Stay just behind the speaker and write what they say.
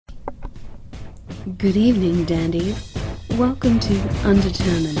Good evening, dandies. Welcome to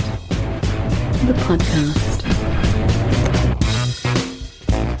Undetermined, the podcast.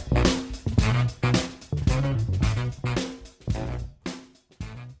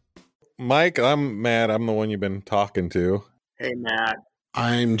 Mike, I'm Matt. I'm the one you've been talking to. Hey, Matt.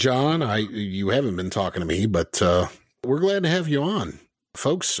 I'm John. You haven't been talking to me, but we're glad to have you on.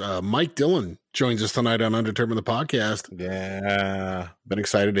 Folks, Mike Dillon joins us tonight on Undetermined the podcast. Yeah. Been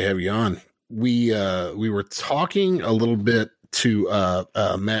excited to have you on. We were talking a little bit to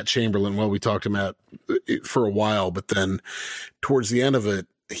Matt Chamberlain. Well, we talked to Matt for a while, but then towards the end of it,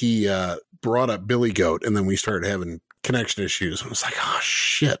 he brought up Billy Goat, and then we started having connection issues. I was like, oh,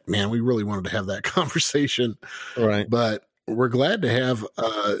 shit, man, we really wanted to have that conversation. Right. But we're glad to have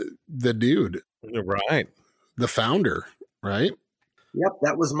the dude. Right. The founder, right? Yep,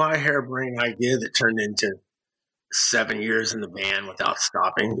 that was my harebrained idea that turned into 7 years in the band without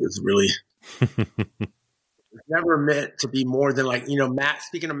stopping. It was really it was never meant to be more than Matt,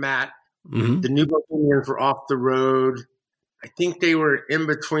 speaking of Matt, the New Bohemians were off the road. I think they were in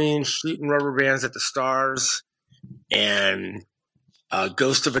between shooting rubber bands at the Stars and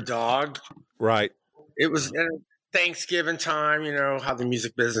Ghost of a Dog. Right. It was Thanksgiving time, you know, how the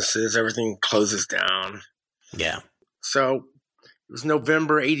music business is, everything closes down. Yeah. So it was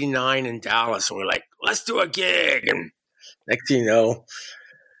November 89 in Dallas, and we're like, let's do a gig. And next thing you know,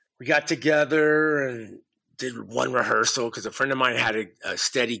 we got together and did one rehearsal because a friend of mine had a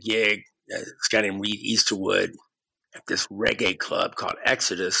steady gig, this guy named Reed Easterwood, at this reggae club called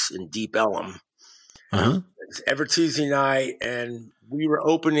Exodus in Deep Ellum. Uh-huh. It's every Tuesday night, and we were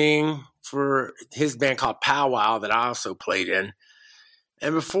opening for his band called Powwow that I also played in.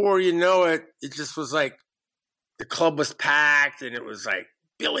 And before you know it, it just was like the club was packed, and it was like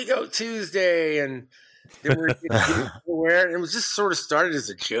Billy Goat Tuesday, and there were everywhere. And it was just sort of started as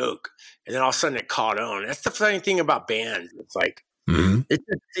a joke, and then all of a sudden it caught on. That's the funny thing about bands. It's like it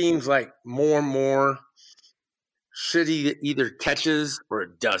just seems like more and more shit either catches or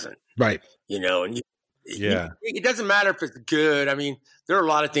it doesn't. Right. You know, and Yeah. it doesn't matter if it's good. I mean, there are a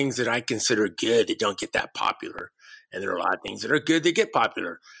lot of things that I consider good that don't get that popular. And there are a lot of things that are good that get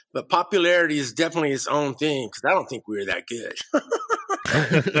popular. But popularity is definitely its own thing because I don't think we were that good.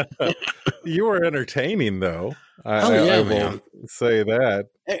 You were entertaining, though. I will say that.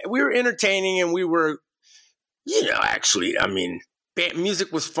 We were entertaining, and we were, actually, I mean,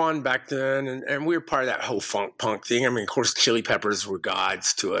 music was fun back then, and we were part of that whole funk punk thing. I mean, of course, Chili Peppers were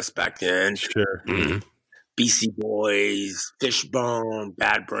gods to us back then. Sure. Mm-hmm. BC Boys, Fishbone,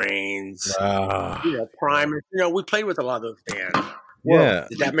 Bad Brains, Primus. We played with a lot of those bands. Yeah.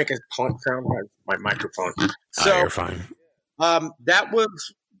 Did that make a sound? My microphone. So you're fine. That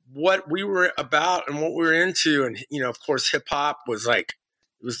was what we were about and what we were into. And, of course, hip hop was it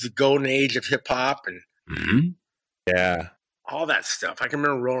was the golden age of hip hop and yeah, all that stuff. I can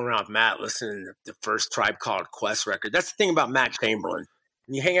remember rolling around with Matt listening to the first Tribe Called Quest record. That's the thing about Matt Chamberlain.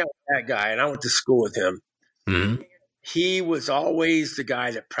 When you hang out with that guy, and I went to school with him, he was always the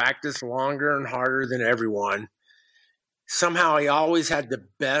guy that practiced longer and harder than everyone. Somehow he always had the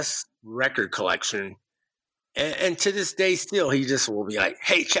best record collection. And to this day still, he just will be like,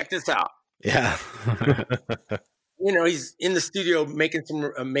 hey, check this out. Yeah. He's in the studio making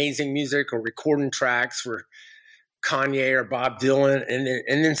some amazing music or recording tracks for Kanye or Bob Dylan,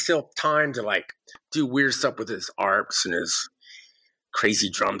 and then still time to do weird stuff with his arps and his crazy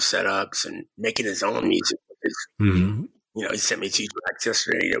drum setups and making his own music. He sent me 2 tracks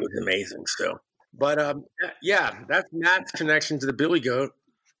yesterday. It was amazing. So, but that's Matt's connection to the Billy Goat.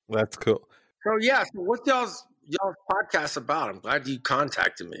 That's cool. So so what's y'all's podcast about? I'm glad you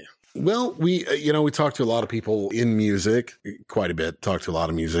contacted me. Well, we talked to a lot of people in music quite a bit, talked to a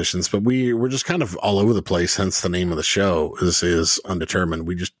lot of musicians, but we're just kind of all over the place. Hence the name of the show is Undetermined.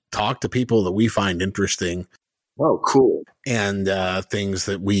 We just talk to people that we find interesting. Oh, cool. And things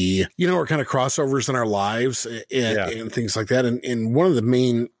that we, are kind of crossovers in our lives and things like that. And one of the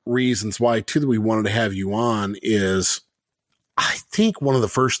main reasons why, too, that we wanted to have you on is, I think one of the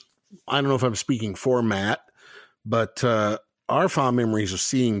first, I don't know if I'm speaking for Matt, but our fond memories of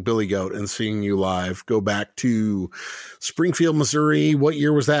seeing Billy Goat and seeing you live go back to Springfield, Missouri. What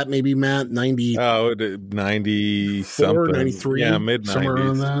year was that? Maybe, Matt? 90? 90 something. 93? Yeah, mid-90s. Somewhere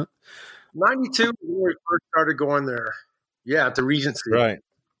around that. 92 when we first started going there. Yeah, at the Regency. Right.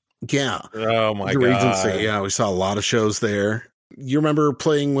 Yeah. Oh, my the God. Regency. Yeah, we saw a lot of shows there. You remember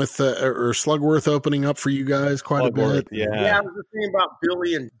playing with or Slugworth opening up for you guys quite a bit? Yeah. Yeah, I was just thinking about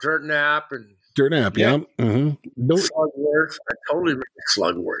Billy and Dirt Nap and Dirt Nap, yeah. Billy Slugworth. I totally remember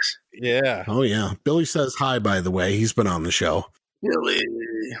Slugworth. Yeah. Oh, yeah. Billy says hi, by the way. He's been on the show. Billy.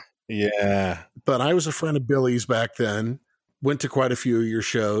 Yeah. but I was a friend of Billy's back then. Went to quite a few of your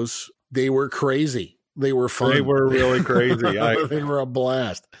shows. They were crazy. They were fun. They were really crazy. They were a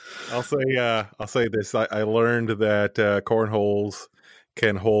blast. I'll say this. I learned that cornholes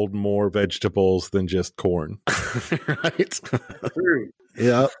can hold more vegetables than just corn. Right? True.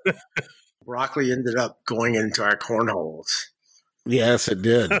 Yeah. Broccoli ended up going into our cornholes. Yes, it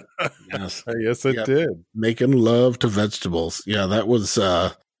did. Yes. Yes, it Yep. did. Making love to vegetables. Yeah, that was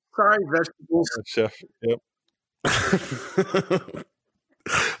Sorry, vegetables. Chef. Yep.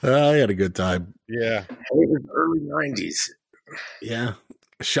 I had a good time. Yeah. It was early 90s. Yeah.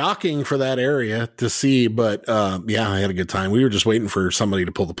 Shocking for that area to see, but yeah, I had a good time. We were just waiting for somebody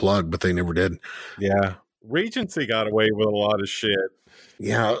to pull the plug, but they never did. Yeah. Regency got away with a lot of shit.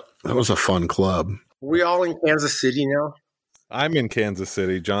 Yeah, that was a fun club. We all in Kansas City now? I'm in Kansas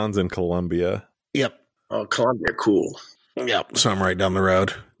City. John's in Columbia. Yep. Oh, Columbia, cool. Yep. So I'm right down the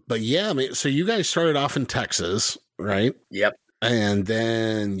road. But yeah, I mean, so you guys started off in Texas, right? Yep. And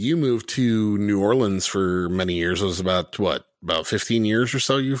then you moved to New Orleans for many years. It was about 15 years or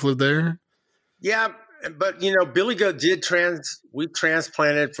so you've lived there? Yeah, but Billy Goat we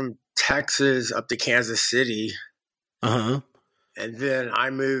transplanted from Texas up to Kansas City. Uh-huh. And then I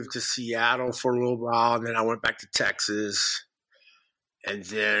moved to Seattle for a little while, and then I went back to Texas. And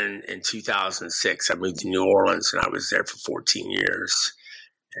then in 2006, I moved to New Orleans, and I was there for 14 years.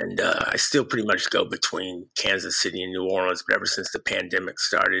 And I still pretty much go between Kansas City and New Orleans, but ever since the pandemic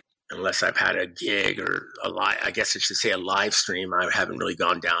started, unless I've had a gig or I guess I should say a live stream, I haven't really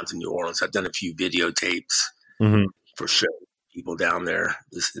gone down to New Orleans. I've done a few videotapes for sure. People down there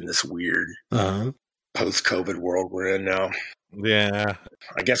in this weird post-COVID world we're in now. Yeah.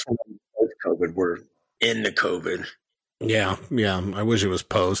 I guess we're post-COVID. We're in the COVID. Yeah. Yeah. I wish it was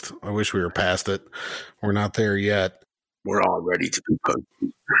post. I wish we were past it. We're not there yet. We're all ready to be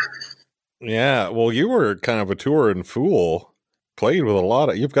post. Yeah. Well, you were kind of a touring fool. Played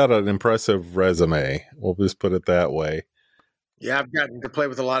with you've got an impressive resume. We'll just put it that way. Yeah, I've gotten to play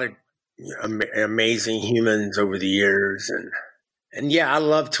with a lot of amazing humans over the years. And yeah, I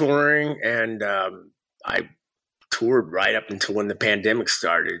love touring. And I toured right up until when the pandemic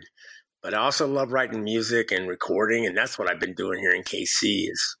started. But I also love writing music and recording. And that's what I've been doing here in KC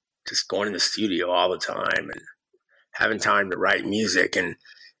is just going in the studio all the time and having time to write music. And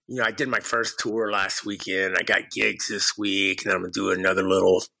I did my first tour last weekend. I got gigs this week, and I'm going to do another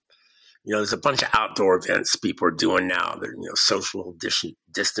little, there's a bunch of outdoor events people are doing now. They're, social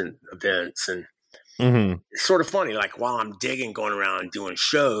distant events. And it's sort of funny, like while I'm digging, going around and doing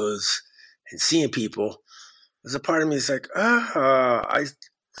shows and seeing people, there's a part of me that's like, I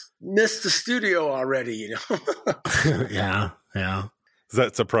missed the studio already, Yeah. Yeah. Does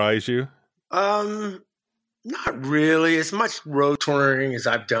that surprise you? Not really. As much road touring as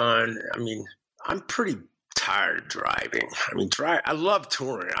I've done. I mean, I'm pretty tired of driving. I mean, I love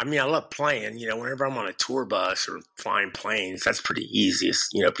touring. I mean, I love playing. Whenever I'm on a tour bus or flying planes, that's pretty easy.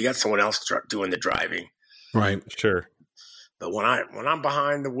 If you got someone else doing the driving, right? Sure. But when I'm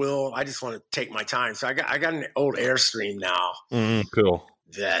behind the wheel, I just want to take my time. So I got an old Airstream now. Cool.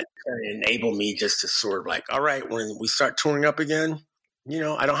 That enable me just to sort of like, all right, when we start touring up again.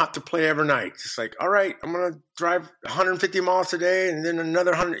 I don't have to play every night. Just like, all right, I'm going to drive 150 miles a day and then another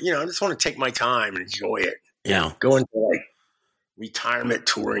 100. I just want to take my time and enjoy it. Yeah. Go into like retirement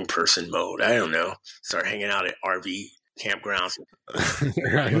touring person mode. I don't know. Start hanging out at RV campgrounds.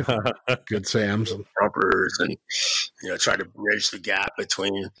 Right. Good Sam's. Trumpers and, try to bridge the gap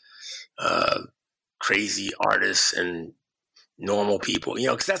between crazy artists and normal people,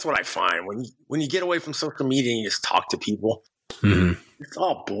 because that's what I find. When you get away from social media and you just talk to people, it's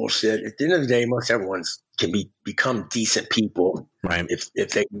all bullshit. At the end of the day, most everyone can become decent people, right?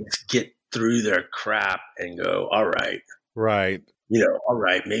 If they can just get through their crap and go, all right, all right,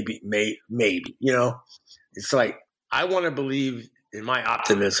 maybe. It's like I want to believe in my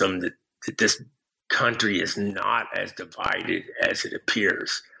optimism that this country is not as divided as it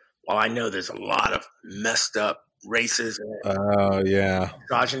appears. While I know there's a lot of messed up racism,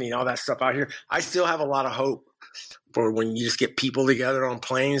 misogyny, and all that stuff out here, I still have a lot of hope. For when you just get people together on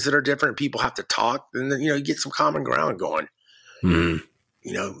planes that are different, people have to talk, and then you get some common ground going.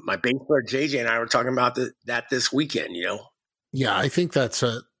 My bass player JJ and I were talking about that this weekend. Yeah, I think that's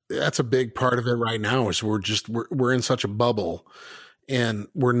a big part of it right now. Is we're in such a bubble, and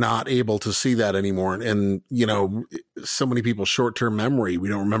we're not able to see that anymore. And so many people short-term memory, we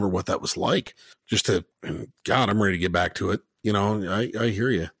don't remember what that was like. God, I'm ready to get back to it. I hear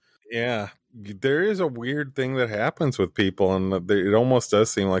you. Yeah. There is a weird thing that happens with people, and it almost does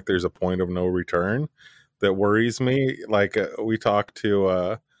seem like there's a point of no return that worries me. Like we talked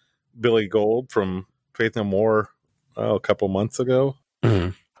to Billy Gold from Faith No More a couple months ago.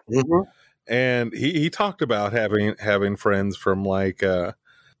 Mm-hmm. Mm-hmm. And he talked about having friends from like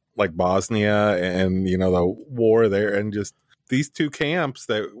Bosnia and, you know, the war there, and just these two camps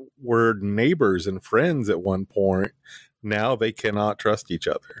that were neighbors and friends at one point. Now they cannot trust each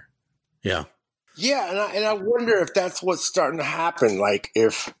other. Yeah. Yeah, and I wonder if that's what's starting to happen. Like,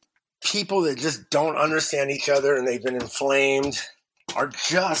 if people that just don't understand each other and they've been inflamed are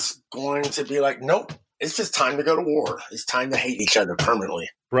just going to be like, nope, it's just time to go to war. It's time to hate each other permanently.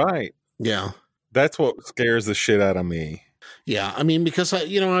 Right. Yeah. That's what scares the shit out of me. Yeah. I mean, because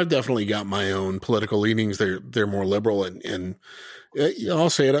I've definitely got my own political leanings. They're more liberal, and I'll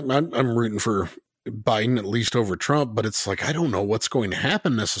say it. I'm rooting for Biden, at least over Trump, but it's like, I don't know what's going to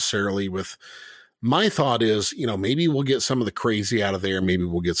happen necessarily with. My thought is, maybe we'll get some of the crazy out of there. Maybe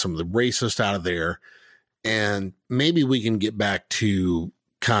we'll get some of the racist out of there, and maybe we can get back to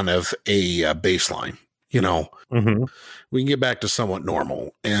kind of a baseline, Mm-hmm. we can get back to somewhat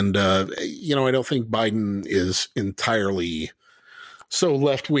normal. And, I don't think Biden is entirely so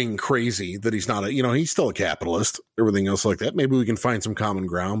left-wing crazy that he's not he's still a capitalist, everything else like that. Maybe we can find some common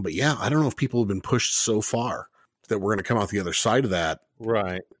ground, but yeah, I don't know if people have been pushed so far that we're going to come out the other side of that.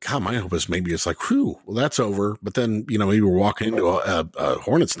 Right. God, my hope is maybe it's like, whew, well, that's over. But then, maybe we're walking into a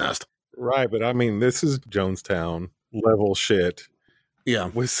hornet's nest. Right. But I mean, this is Jonestown level shit. Yeah.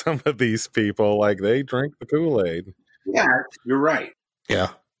 With some of these people, like, they drink the Kool-Aid. Yeah, you're right.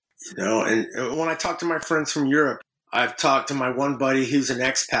 Yeah. And when I talk to my friends from Europe, I've talked to my one buddy who's an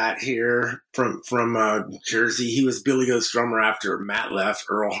expat here from Jersey. He was Billy Goat's drummer after Matt left.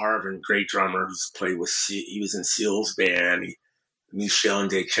 Earl Harvin, great drummer, who's played with. He was in Seal's band. Michelle and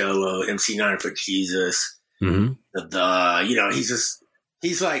DeCello, MC 9 Foot Jesus. Mm-hmm.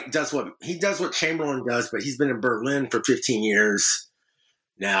 He does what Chamberlain does, but he's been in Berlin for 15 years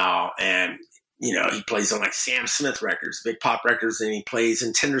now, and he plays on like Sam Smith records, Big Pop records, and he plays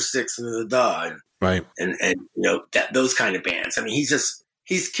in Tender Sticks and the Duh. Right. And those kind of bands. I mean,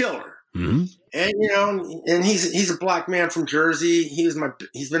 he's killer. Mm-hmm. And and he's a black man from Jersey. He and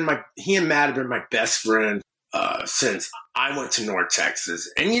Matt have been my best friend since I went to North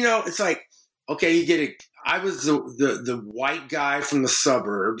Texas. And it's like, okay, you get it. I was the white guy from the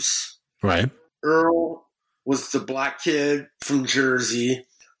suburbs. Right. Earl was the black kid from Jersey,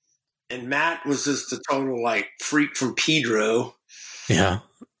 and Matt was just a total like freak from Pedro. Yeah.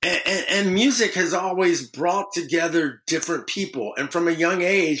 And music has always brought together different people. And from a young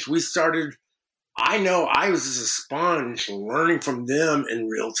age, I know I was just a sponge learning from them in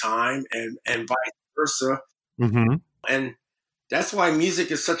real time and vice versa. Mm-hmm. And that's why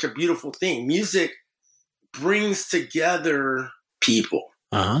music is such a beautiful thing. Music brings together people.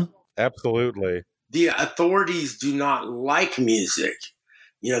 Uh-huh. Absolutely. The authorities do not like music.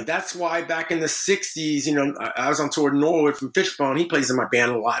 That's why back in the 60s, I was on tour with Norwood from Fishbone. He plays in my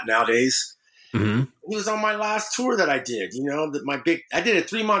band a lot nowadays. Mm-hmm. He was on my last tour that I did, I did a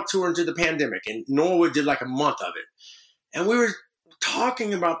 3-month tour into the pandemic, and Norwood did like a month of it. And we were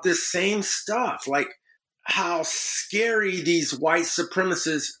talking about this same stuff, like how scary these white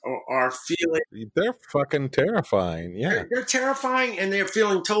supremacists are feeling. They're fucking terrifying. Yeah. They're terrifying, and they're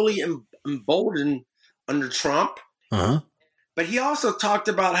feeling totally emboldened under Trump. Uh-huh. But he also talked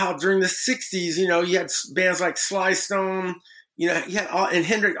about how during the 60s, you had bands like Sly Stone, you had and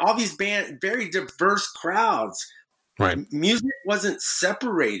Hendrix, all these very diverse crowds. Right. Music wasn't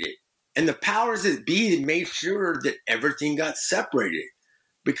separated. And the powers that be made sure that everything got separated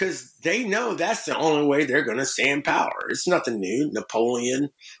because they know that's the only way they're going to stay in power. It's nothing new. Napoleon,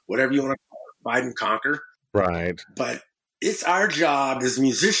 whatever you want to call it, Biden conquer. Right. But it's our job as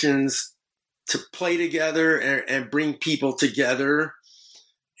musicians to play together and bring people together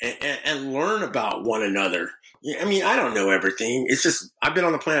and learn about one another. I mean, I don't know everything. It's just, I've been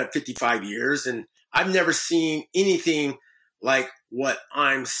on the planet 55 years and I've never seen anything like what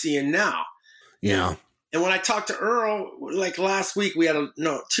I'm seeing now. Yeah. And when I talked to Earl, like last week,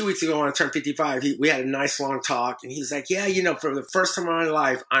 2 weeks ago when I turned 55, we had a nice long talk and he's like, yeah, for the first time in my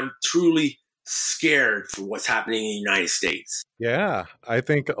life, I'm truly scared for what's happening in the United States. Yeah, I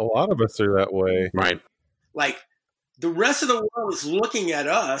think a lot of us are that way. Right. Like the rest of the world is looking at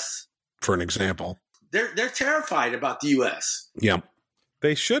us. For an example. They're terrified about the U.S. Yep.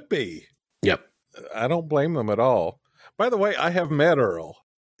 They should be. Yep. I don't blame them at all. By the way, I have met Earl.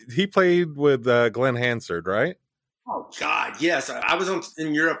 He played with Glenn Hansard, right? Oh, God, yes. I was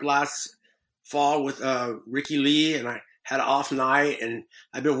in Europe last fall with Rickie Lee, and I had an off night, and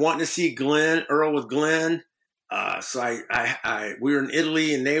I've been wanting to see Earl with Glenn. So we were in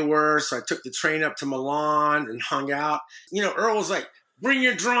Italy, and they were, so I took the train up to Milan and hung out. Earl was like bring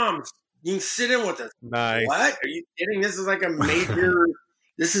your drums. You can sit in with us. Nice. What? Are you kidding? This is like a major,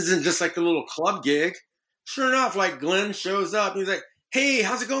 this isn't just like a little club gig. Sure enough, like Glenn shows up. He's like, hey,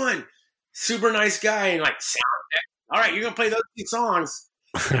 how's it going? Super nice guy. And like, sound check. All right, you're going to play those 2 songs.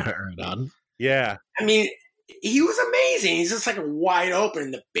 Right on. Yeah. I mean, he was amazing. He's just like wide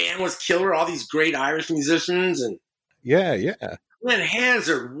open. The band was killer. All these great Irish musicians. And Yeah. Glenn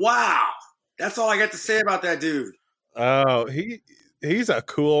Hansard, wow. That's all I got to say about that dude. Oh, he's a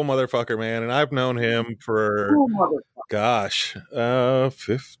cool motherfucker, man. And I've known him for, gosh, 15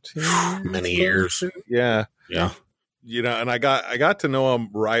 many years. Yeah. Yeah. You know, and I got to know him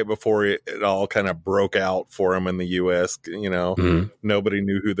right before it all kind of broke out for him in the U.S. You know, nobody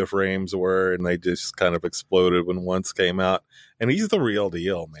knew who the Frames were, and they just kind of exploded when Once came out. And he's the real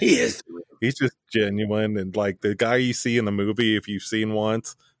deal, man. He is. He's just genuine, and like the guy you see in the movie, if you've seen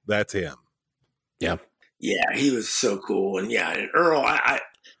Once, that's him. Yeah. Yeah, he was so cool. And yeah, and Earl, I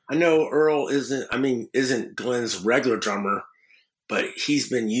know Earl isn't Glenn's regular drummer, but he's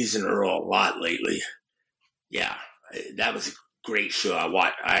been using Earl a lot lately. Yeah. That was a great show.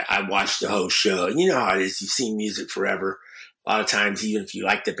 I watched the whole show. And you know how it is. You've seen music forever. A lot of times, even if you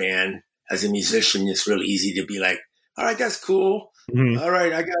like the band, as a musician, it's really easy to be like, all right, that's cool. Mm-hmm. All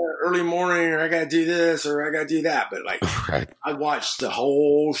right, I got an early morning, or I got to do this, or I got to do that. But like, Right. I watched the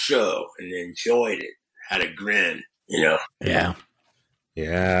whole show and enjoyed it. Had a grin, you know? Yeah.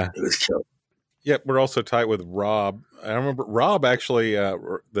 Yeah. It was killer. Yep, we're also tight with Rob. I remember Rob actually,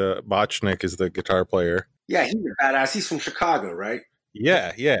 the Botchnik is the guitar player. Yeah, he's a badass. He's from Chicago, right?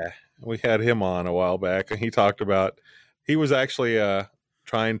 Yeah. We had him on a while back, and he talked about he was actually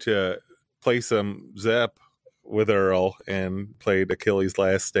trying to play some Zepp with Earl and played Achilles'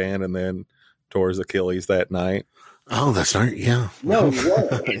 Last Stand, and then tore his Achilles that night. Oh, that's right. Yeah. No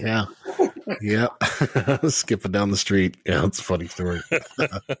way. Yeah. Yeah. Skipping down the street. Yeah, it's a funny story. Man,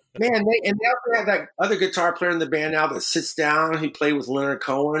 they also have that other guitar player in the band now that sits down. He played with Leonard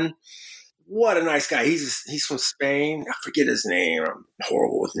Cohen. What a nice guy. He's from Spain. I forget his name. I'm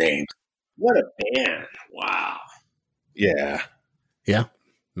horrible with names. What a band. Wow. Yeah. Yeah.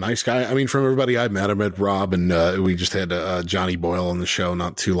 Nice guy. I mean, from everybody I met Rob, and we just had Johnny Boyle on the show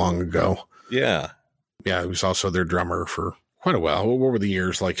not too long ago. Yeah. Yeah, he was also their drummer for quite a while. What were the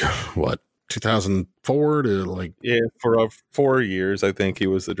years? Like, what, 2004 to like... Yeah, for 4 years, I think he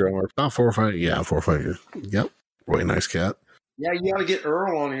was the drummer. About 4 or 5. Yeah, 4 or 5 years. Yep. Really nice cat. Yeah, you got to get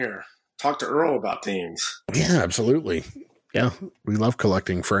Earl on here. Talk to Earl about things. Yeah, absolutely. Yeah, we love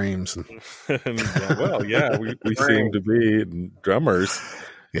collecting frames. Well, yeah, we seem to be drummers.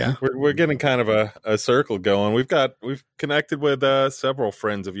 Yeah, we're getting kind of a circle going. We've connected with several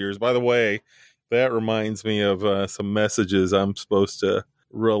friends of yours. By the way, that reminds me of some messages I'm supposed to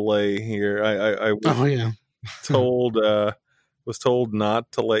relay here. I was told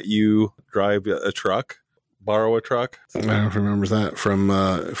not to let you drive a truck, borrow a truck. I don't remember that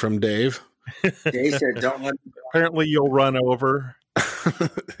from Dave. Dave said, "Don't let." Apparently, you'll run over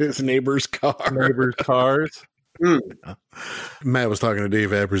his neighbor's cars. Matt was talking to Dave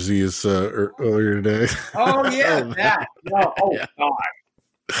Aberzies earlier today. Oh yeah, that. No, oh Yeah. God.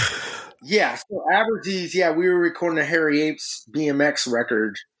 Yeah, so Aberzies. Yeah, we were recording a Harry Apes BMX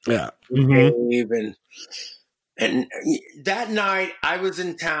record. Yeah, Dave and that night I was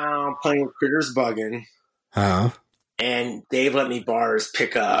in town playing with Critters Buggin. And Dave let me borrow his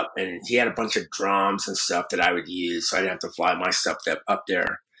pickup, and he had a bunch of drums and stuff that I would use, so I didn't have to fly my stuff up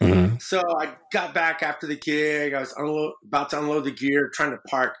there. Mm-hmm. So I got back after the gig. I was about to unload the gear, trying to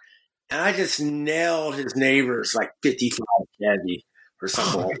park, and I just nailed his neighbor's like 55 Chevy or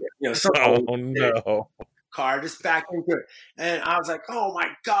something like that. You know, some car, just back into it. And I was like, oh my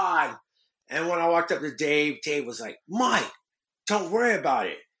God. And when I walked up to Dave, Dave was like, Mike, don't worry about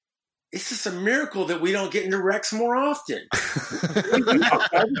it. It's just a miracle that we don't get into wrecks more often. We get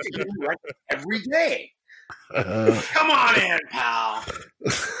into wrecks every day. Come on in, pal.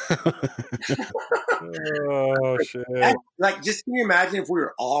 Oh, shit. Like, just can you imagine if we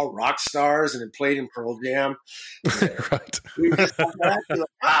were all rock stars and had played in Pearl Jam? Right. We just like,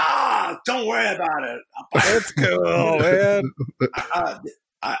 don't worry about it. That's cool, man.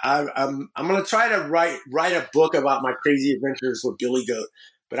 I'm going to try to write a book about my crazy adventures with Billy Goat.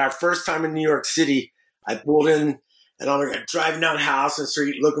 But our first time in New York City, I pulled in and I'm driving down Houston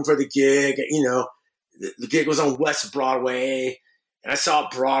Street looking for the gig. You know, the gig was on West Broadway, and I saw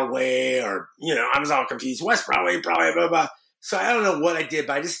Broadway, or, you know, I was all confused. West Broadway, blah, blah, blah. So I don't know what I did,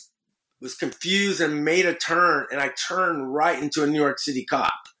 but I just was confused and made a turn, and I turned right into a New York City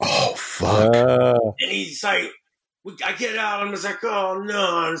cop. Oh, fuck. And he's like, I get out, and I was like, oh,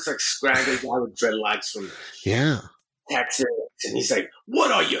 no. And it's like scraggly guy with dreadlocks from... Yeah. Texas. And he's like,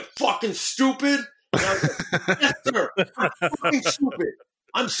 what are you, fucking stupid? And I was like, yes, sir. I'm fucking stupid.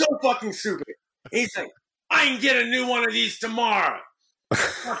 I'm so fucking stupid. And he's like, I can get a new one of these tomorrow.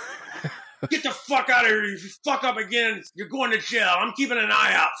 Get the fuck out of here. If you fuck up again, you're going to jail. I'm keeping an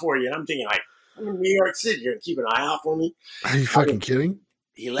eye out for you. And I'm thinking, like, I'm in New York City. You're going to keep an eye out for me? Are you fucking kidding?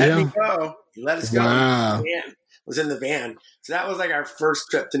 He let me go. He let us go. Wow. Was in the van. So that was like our first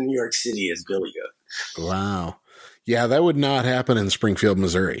trip to New York City as Billy Goat. Wow. Yeah, that would not happen in Springfield,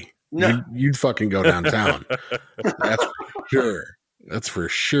 Missouri. No. You'd fucking go downtown. That's for sure. That's for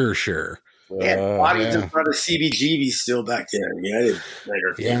sure. Yeah, bodies in front of CBGB still back there.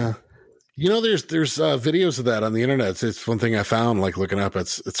 Yeah. You know, there's videos of that on the internet. It's one thing I found, like looking up.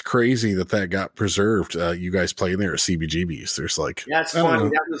 It's crazy that got preserved. You guys playing there at CBGB's. There's like, yeah, it's funny.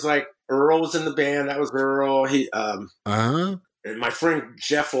 That was like Earl was in the band. That was Earl. And my friend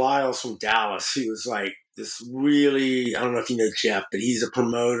Jeff Lyles from Dallas. He was like this really. I don't know if you know Jeff, but he's a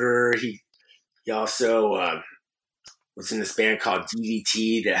promoter. He also was in this band called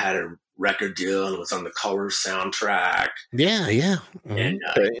DDT that had a record deal and was on the Colors soundtrack. Yeah. Mm-hmm. And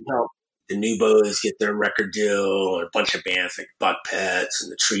helped the New Boys get their record deal, and a bunch of bands like Buck Pets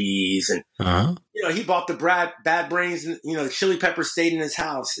and the Trees, and he bought the Bad Brains, and the Chili Peppers stayed in his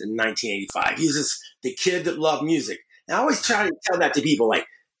house in 1985. He was just the kid that loved music, and I always try to tell that to people, like,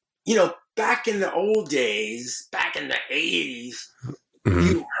 back in the old days, back in the 80s,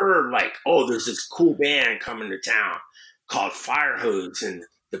 you heard like, oh, there's this cool band coming to town called Firehose, and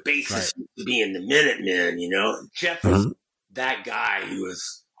the bassist used to be in the Minutemen. Jeff was that guy who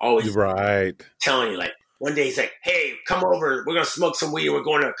was always telling you, like, one day he's like, hey, come over. We're going to smoke some weed. We're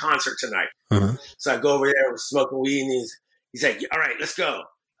going to a concert tonight. So I go over there. We're smoking weed. And he's like, all right, let's go.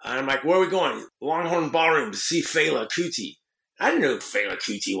 And I'm like, where are we going? Longhorn Ballroom to see Fela Kuti. I didn't know who Fela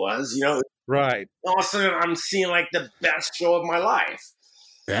Kuti was, Right. All of a sudden, I'm seeing, like, the best show of my life.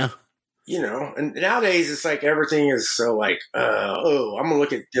 Yeah. And nowadays it's like everything is so like, I'm going to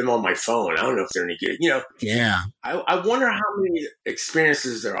look at them on my phone. I don't know if they're any good. Yeah. I wonder how many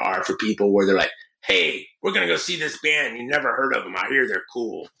experiences there are for people where they're like, hey, we're going to go see this band. You never heard of them. I hear they're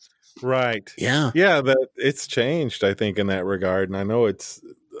cool. Right. Yeah. Yeah. It's changed, I think, in that regard. And I know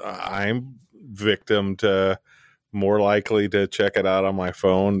I'm victim to more likely to check it out on my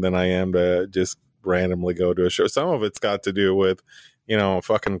phone than I am to just randomly go to a show. Some of it's got to do with, I'm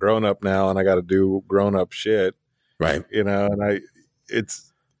fucking grown up now and I got to do grown up shit. Right. And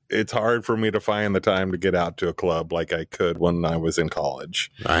it's hard for me to find the time to get out to a club like I could when I was in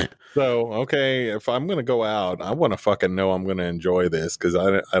college. Right. So, okay, if I'm going to go out, I want to fucking know I'm going to enjoy this, because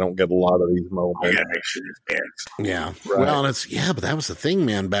I don't get a lot of these moments. I got to make sure it's bad. Yeah. Right. Well, but that was the thing,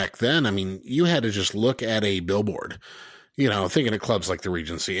 man, back then. I mean, you had to just look at a billboard, thinking of clubs like the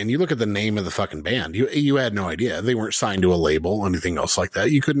Regency, and you look at the name of the fucking band. You had no idea. They weren't signed to a label, anything else like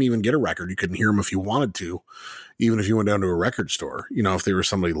that. You couldn't even get a record. You couldn't hear them if you wanted to, even if you went down to a record store, if they were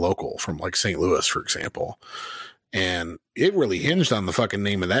somebody local from like St. Louis, for example. And it really hinged on the fucking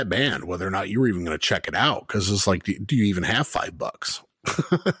name of that band, whether or not you were even going to check it out. Cause it's like, do you even have $5?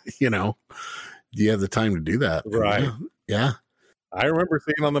 Do you have the time to do that? Right. Yeah. I remember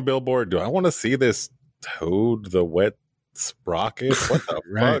seeing on the billboard, do I want to see this Toad the Wet Sprocket? What the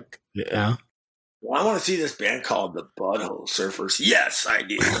fuck? Yeah. Well, I want to see this band called the Butthole Surfers. Yes, I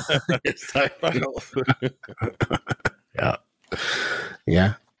do. Yeah.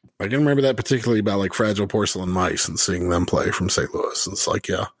 Yeah. I can remember that particularly about like Fragile Porcelain Mice and seeing them play from St. Louis. It's like,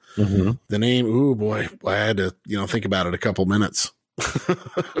 yeah, the name, ooh boy, I had to, think about it a couple minutes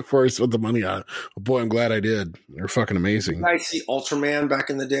before I spent the money on it. But boy, I'm glad I did. They're fucking amazing. Did I see Ultraman back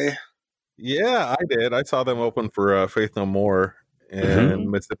in the day? Yeah, I did. I saw them open for Faith No More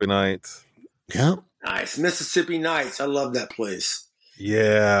and Mississippi Nights. Yeah. Nice. Mississippi Nights. I love that place.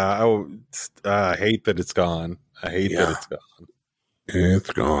 Yeah. I hate that it's gone. I hate that it's gone.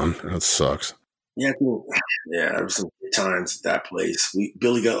 It's gone. That sucks. Yeah, there were some good times at that place.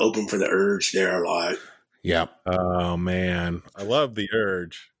 Billy got open for the Urge there a lot. Yeah. Oh man, I love the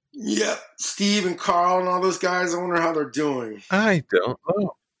Urge. Yeah, Steve and Carl and all those guys. I wonder how they're doing. I don't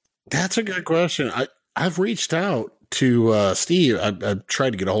know. That's a good question. I've reached out to Steve. I've tried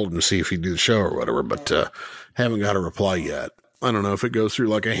to get a hold of him to see if he'd do the show or whatever, but haven't got a reply yet. I don't know if it goes through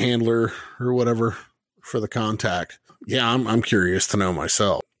like a handler or whatever for the contact. Yeah, I'm curious to know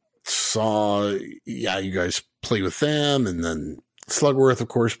myself. Saw, you guys play with them, and then Slugworth, of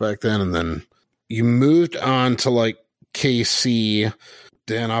course, back then, and then you moved on to like KC,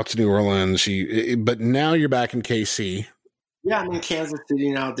 then out to New Orleans. But now you're back in KC. Yeah, I'm in Kansas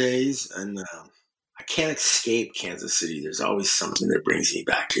City nowadays, and I can't escape Kansas City. There's always something that brings me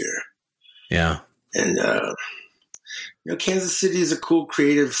back here. Yeah, and Kansas City is a cool,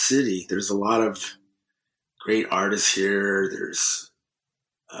 creative city. There's a lot of great artists here. There's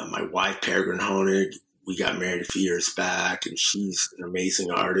my wife, Peregrine Honig. We got married a few years back, and she's an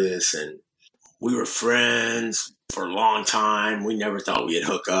amazing artist. And we were friends for a long time. We never thought we'd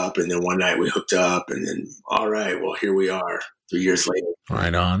hook up. And then one night we hooked up, and then, all right, well, here we are 3 years later.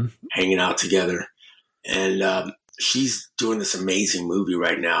 Right on. Hanging out together. And she's doing this amazing movie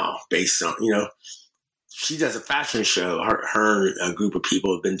right now based on, she does a fashion show. Her and a group of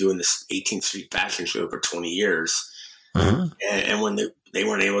people have been doing this 18th Street fashion show for 20 years. Uh-huh. And when they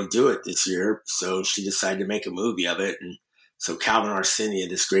weren't able to do it this year, so she decided to make a movie of it. And so Calvin Arsenia,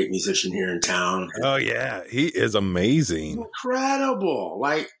 this great musician here in town. Oh, yeah. He is amazing. Incredible.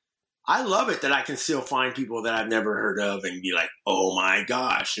 Like, I love it that I can still find people that I've never heard of and be like, oh, my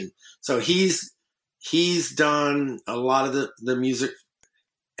gosh. And so he's done a lot of the music,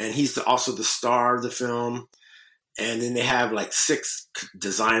 and he's also the star of the film. And then they have like 6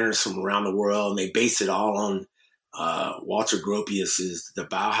 designers from around the world, and they base it all on Walter Gropius's The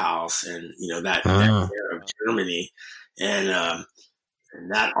Bauhaus, and that era of Germany, and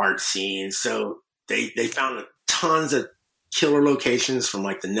that art scene. So they found tons of killer locations, from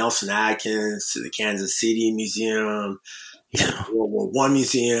like the Nelson Atkins to the Kansas City Museum, World War I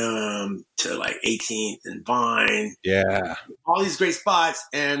Museum to like 18th and Vine. Yeah, all these great spots,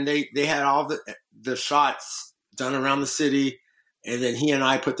 and they had all the shots done around the city. And then he and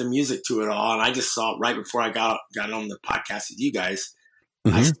I put the music to it all. And I just saw it right before I got on the podcast with you guys.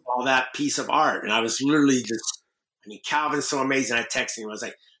 Mm-hmm. I saw that piece of art, and I was literally Calvin's so amazing. I texted him. I was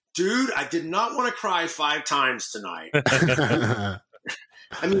like, dude, I did not want to cry 5 times tonight. I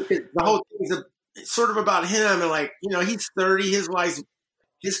mean, the whole thing is sort of about him. And like, he's 30,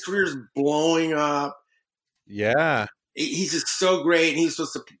 his career's blowing up. Yeah. He's just so great. And he's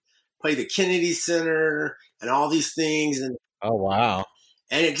supposed to play the Kennedy Center and all these things. And oh, wow.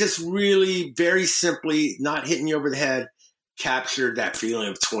 And it just really, very simply, not hitting you over the head, captured that feeling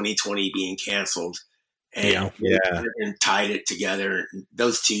of 2020 being canceled. And, and tied it together. And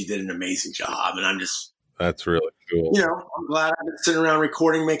those two did an amazing job. And that's really cool. I'm glad I've been sitting around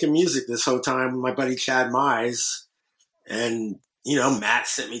recording, making music this whole time with my buddy Chad Mize. And, Matt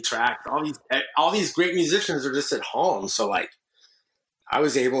sent me tracks. All these great musicians are just at home. So like, I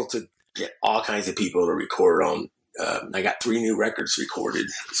was able to get all kinds of people to record on. I got 3 new records recorded.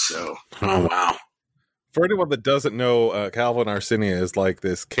 So, oh wow! For anyone that doesn't know, Calvin Arsenia is like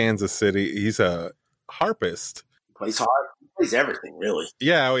this Kansas City. He's a harpist. He plays harp. He plays everything, really.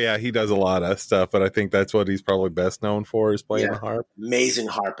 Yeah, oh yeah, he does a lot of stuff, but I think that's what he's probably best known for, is playing the harp. Amazing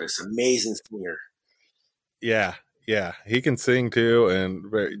harpist, amazing singer. Yeah, he can sing too, and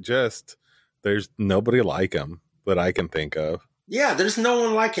there's nobody like him that I can think of. Yeah, there's no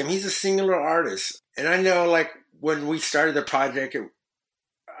one like him. He's a singular artist, and I know, like, when we started the project,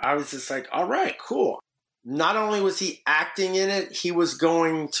 I was just like, all right, cool. Not only was he acting in it, he was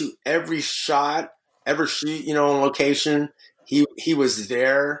going to every shot, ever shoot, on location. He was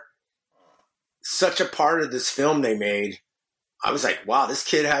there. Such a part of this film they made. I was like, wow, this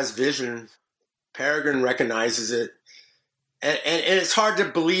kid has vision. Peregrine recognizes it. And it's hard to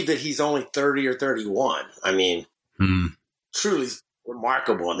believe that he's only 30 or 31. I mean, truly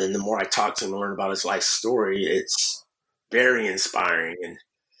remarkable. And then the more I talk to him and learn about his life story, it's very inspiring. And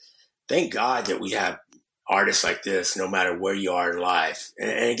thank God that we have artists like this, no matter where you are in life. And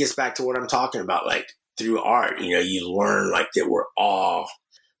it gets back to what I'm talking about, like through art, you learn like that we're all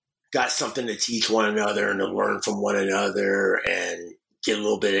got something to teach one another and to learn from one another and get a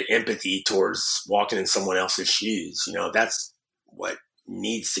little bit of empathy towards walking in someone else's shoes. That's what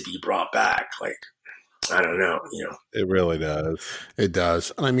needs to be brought back. Like, I don't know, It really does. It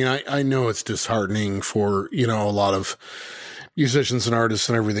does. And I mean, I know it's disheartening for, a lot of musicians and artists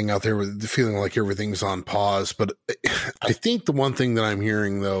and everything out there with the feeling like everything's on pause. But I think the one thing that I'm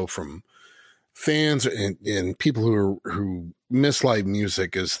hearing, though, from fans and people who miss live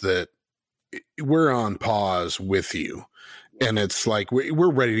music is that we're on pause with you. And it's like,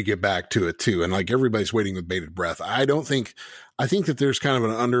 we're ready to get back to it too. And like, everybody's waiting with bated breath. I think that there's kind of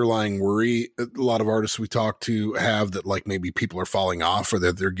an underlying worry a lot of artists we talk to have, that like maybe people are falling off or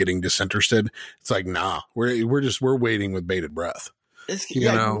that they're getting disinterested. It's like, nah, we're waiting with bated breath.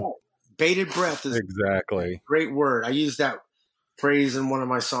 Bated breath is exactly a great word. I use that phrase in one of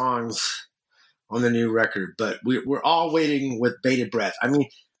my songs on the new record, but we're all waiting with bated breath. I mean,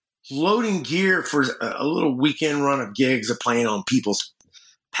 loading gear for a little weekend run of gigs of playing on people's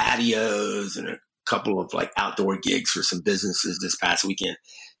patios and a couple of like outdoor gigs for some businesses this past weekend.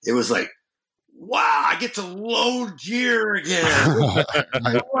 It was like, wow, I get to load gear again.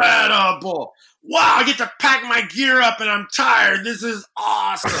 Incredible. Wow, I get to pack my gear up and I'm tired. This is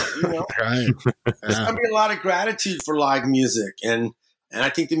awesome. You know? Right. There's going to be a lot of gratitude for live music. And I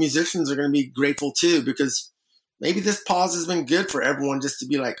think the musicians are going to be grateful too, because maybe this pause has been good for everyone just to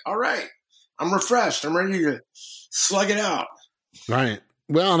be like, all right, I'm refreshed. I'm ready to slug it out. Right.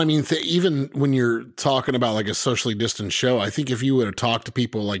 Well, and I mean, even when you're talking about like a socially distant show, I think if you would have talked to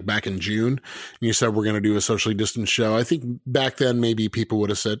people like back in June and you said, we're going to do a socially distant show, I think back then maybe people would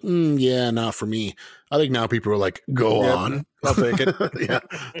have said, yeah, not for me. I think now people are like, go on. I'll take it. Yeah.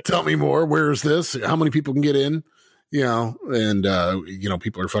 Tell me more. Where is this? How many people can get in? You know, and, you know,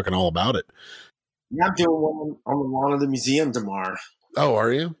 people are fucking all about it. Yeah, I'm doing one on the lawn of the museum tomorrow. Oh,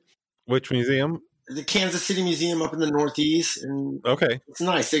 are you? Which museum? The Kansas City Museum up in the Northeast. And okay. It's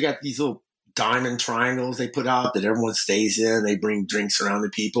nice. They got these little diamond triangles they put out that everyone stays in. They bring drinks around to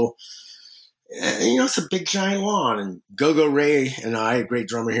people. And, you know, it's a big giant lawn. And Go-Go Ray and I, a great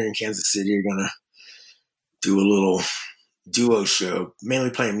drummer here in Kansas City, are going to do a little duo show,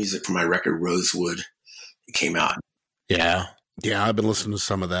 mainly playing music for my record Rosewood. It came out. Yeah. Yeah, I've been listening to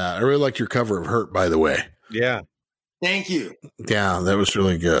some of that. I really liked your cover of Hurt, by the way. Yeah. Thank you. Yeah, that was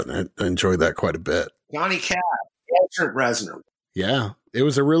really good. I enjoyed that quite a bit. Johnny Cash, Trent Reznor. Yeah, it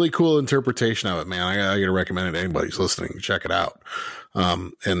was a really cool interpretation of it, man. I got to recommend it to anybody who's listening. Check it out.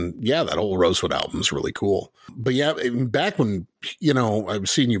 And yeah, that whole Rosewood album is really cool. But yeah, back when, you know, I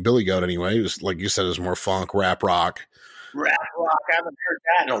was seeing you Billy Goat anyway, it was like you said, it was more funk, rap rock. Rap rock, I haven't heard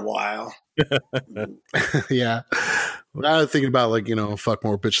that in a while. Yeah. Well, I was thinking about like, you know, Fuck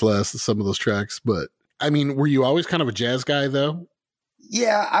More, Bitch Less, some of those tracks. But I mean, were you always kind of a jazz guy though?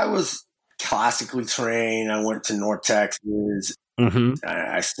 Yeah, I was classically trained. I went to North Texas. Mm-hmm.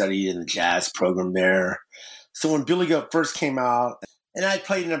 I studied in the jazz program there. So when Billy Goat first came out, and I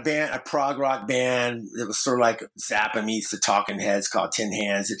played in a band, a prog rock band that was sort of like Zappa meets the Talking Heads, called Tin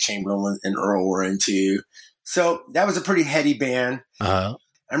Hands, that Chamberlain and Earl were into. So that was a pretty heady band. Uh-huh.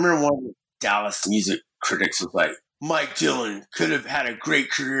 I remember one of the Dallas music critics was like, Mike Dillon could have had a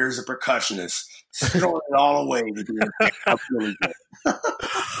great career as a percussionist. Throwing it all away to do it. Really good.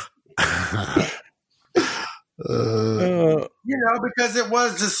 You know, because it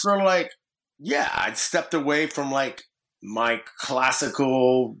was just sort of like, yeah, I'd stepped away from like my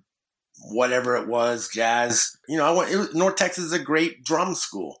classical, whatever it was, jazz. You know, North Texas is a great drum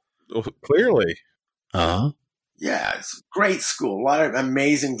school. Oh, clearly. Uh-huh. Yeah, it's a great school. A lot of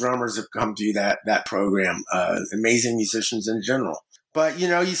amazing drummers have come through that program. Amazing musicians in general. But, you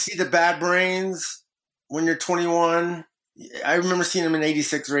know, you see the Bad Brains when you're 21. I remember seeing them in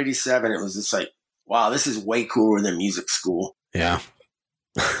 86 or 87. It was just like, wow, this is way cooler than music school. Yeah.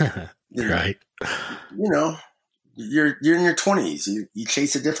 Right. You know, you're in your 20s. You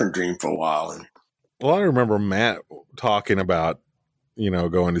chase a different dream for a while. Well, I remember Matt talking about, you know,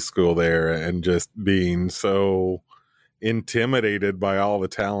 going to school there and just being so intimidated by all the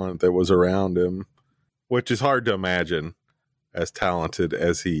talent that was around him, which is hard to imagine as talented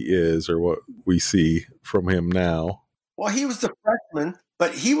as he is or what we see from him now. Well, he was the freshman,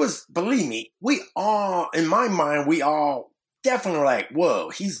 but he was, believe me, in my mind, we all definitely were like,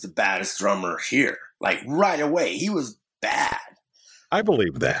 whoa, he's the baddest drummer here. Like right away, he was bad. I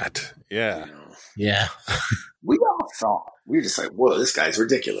believe that. Yeah. You know? Yeah. We all saw it. We were just like, whoa, this guy's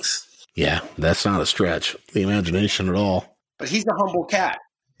ridiculous. Yeah, that's not a stretch. The imagination at all. But he's a humble cat.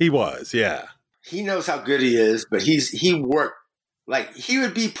 He was, yeah. He knows how good he is, but he worked. Like, he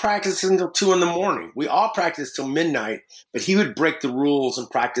would be practicing until 2 a.m. We all practiced till midnight, but he would break the rules and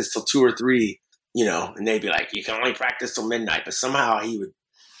practice till 2 or 3, you know, and they'd be like, you can only practice till midnight. But somehow he would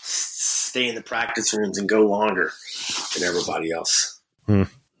stay in the practice rooms and go longer than everybody else.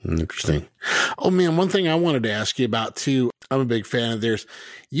 Interesting. Oh, man, one thing I wanted to ask you about, too, I'm a big fan of theirs.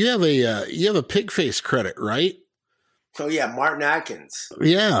 You have a pig face credit, right? So, yeah, Martin Atkins.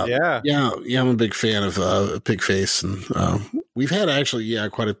 Yeah. Yeah. I'm a big fan of Pig Face. And we've had actually,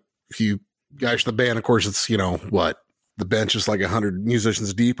 quite a few guys in the band. Of course, it's, you know, the bench is like 100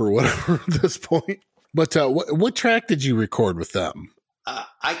 musicians deep or whatever at this point. But what track did you record with them?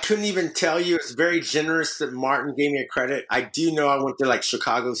 I couldn't even tell you. It's very generous that Martin gave me a credit. I do know I went to like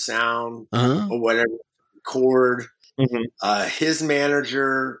Chicago Sound or whatever, record. Mm-hmm. His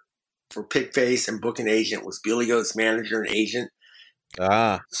manager for Pigface and booking agent was Billy Goat's manager and agent.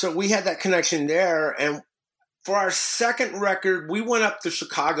 So we had that connection there. And for our second record, we went up to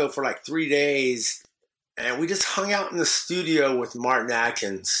Chicago for like 3 days and we just hung out in the studio with Martin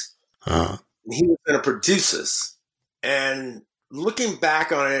Atkins. And he was going to produce us. And looking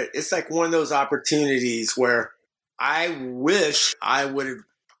back on it, it's like one of those opportunities where I wish I would have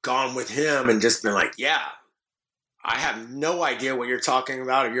gone with him and just been like, yeah, I have no idea what you're talking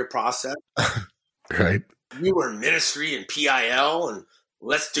about or your process. Right. You were in ministry and PIL and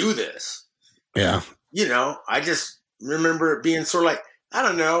let's do this. Yeah. You know, I just remember it being sort of like, I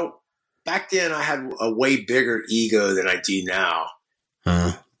don't know. Back then I had a way bigger ego than I do now.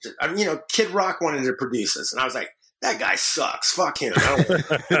 Uh-huh. I mean, you know, Kid Rock wanted to produce us. And I was like, that guy sucks. Fuck him.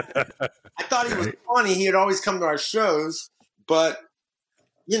 I thought he was funny. He had always come to our shows. But,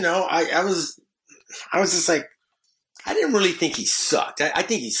 you know, I was just like, I didn't really think he sucked. I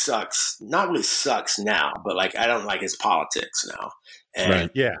think he sucks. Not really sucks now, but like I don't like his politics now. And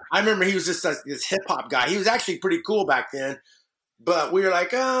Right. Yeah. I remember he was just this hip hop guy. He was actually pretty cool back then, but we were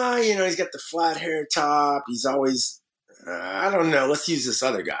like, you know, he's got the flat hair top. He's always, I don't know. Let's use this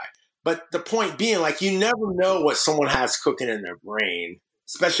other guy. But the point being, like, you never know what someone has cooking in their brain,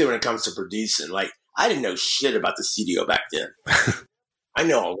 especially when it comes to producing. Like, I didn't know shit about the studio back then. I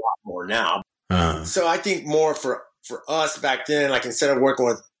know a lot more now. So I think more for us back then, like instead of working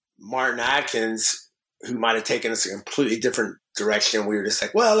with Martin Atkins, who might have taken us a completely different direction, we were just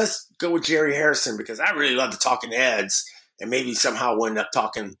like, well, let's go with Jerry Harrison because I really love the Talking Heads, and maybe somehow we'll end up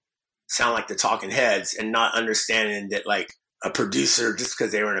sound like the Talking Heads and not understanding that like a producer, just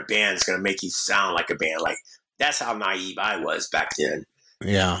because they were in a band, is going to make you sound like a band. Like that's how naive I was back then.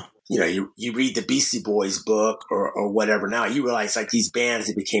 Yeah. You know, you read the Beastie Boys book or whatever now, you realize like these bands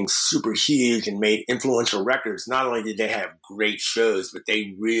that became super huge and made influential records, not only did they have great shows, but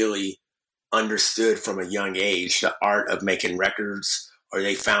they really understood from a young age the art of making records, or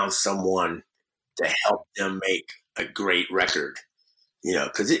they found someone to help them make a great record, you know,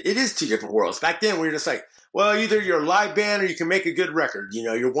 because it is two different worlds. Back then we were just like, well, either you're a live band or you can make a good record, you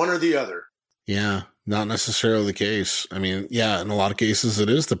know, you're one or the other. Yeah. Not necessarily the case. I mean, yeah, in a lot of cases, it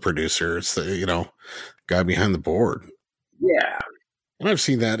is the producer. It's the, you know, guy behind the board. Yeah. And I've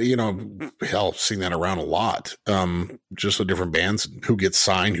seen that, you know, hell, seen that around a lot. Just with different bands, who gets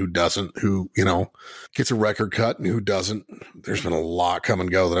signed, who doesn't, who, you know, gets a record cut and who doesn't. There's been a lot come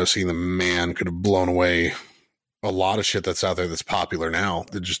and go that I've seen. The man could have blown away a lot of shit that's out there that's popular now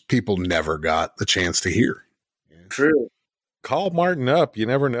that just people never got the chance to hear. True. Call Martin up. You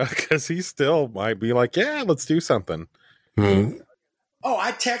never know, because he still might be like, yeah, let's do something. Mm-hmm. Oh,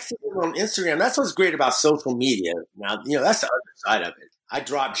 I texted him on Instagram. That's what's great about social media. Now, you know, that's the other side of it. I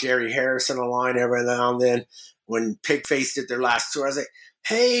drop Jerry Harrison a line every now and then. When Pigface did their last tour, I was like,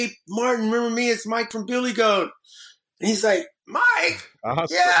 hey, Martin, remember me? It's Mike from Billy Goat. And he's like, Mike?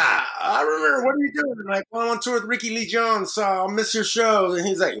 Awesome. Yeah, I remember. What are you doing? I'm like, well, I'm on tour with Rickie Lee Jones, so I'll miss your show. And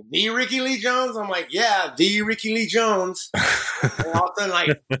he's like, the Rickie Lee Jones? I'm like, yeah, the Rickie Lee Jones. And all of a sudden,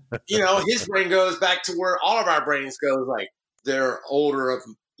 like, you know, his brain goes back to where all of our brains go. Like, they're older.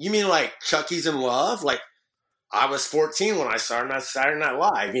 You mean like Chucky's in Love? Like, I was 14 when I started on Saturday Night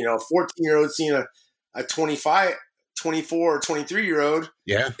Live. You know, 14-year-old seeing a 25, 24, or 23-year-old.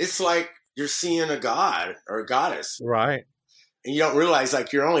 Yeah. It's like you're seeing a god or a goddess. Right. And you don't realize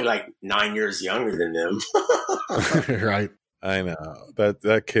like you're only like 9 years younger than them. Right. I know.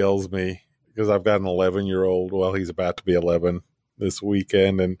 That kills me because I've got an 11-year-old. Well, he's about to be 11 this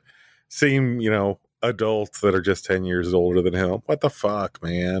weekend, and seeing, you know, adults that are just 10 years older than him. What the fuck,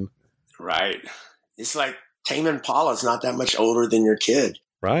 man? Right. It's like Tame Impala's not that much older than your kid.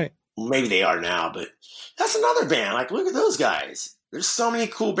 Right. Well, maybe they are now, but that's another band. Like, look at those guys. There's so many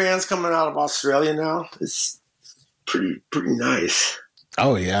cool bands coming out of Australia now. It's pretty nice.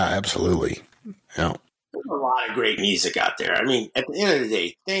 Oh, yeah, absolutely. Yeah. There's a lot of great music out there. I mean, at the end of the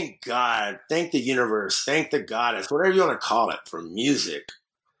day, thank God, thank the universe, thank the goddess, whatever you want to call it, for music.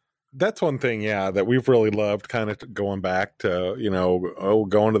 That's one thing, yeah, that we've really loved, kind of going back to, you know,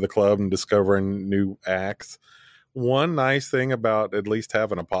 going to the club and discovering new acts. One nice thing about at least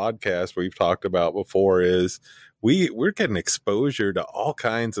having a podcast we've talked about before is we're getting exposure to all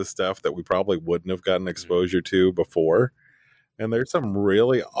kinds of stuff that we probably wouldn't have gotten exposure to before. And there's some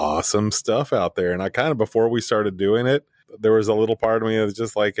really awesome stuff out there. And I kind of, before we started doing it, there was a little part of me that was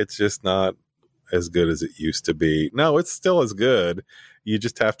just like, it's just not as good as it used to be. No, it's still as good. You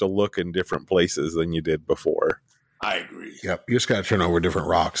just have to look in different places than you did before. I agree. Yep. You just got to turn over different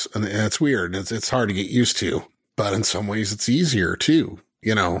rocks. And it's weird. It's hard to get used to. But in some ways, it's easier, too,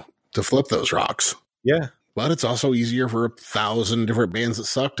 you know, to flip those rocks. Yeah. But it's also easier for 1,000 different bands that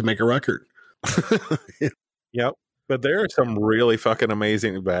suck to make a record. Yep. But there are some really fucking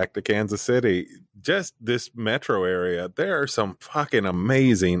amazing, back to Kansas City, just this metro area. There are some fucking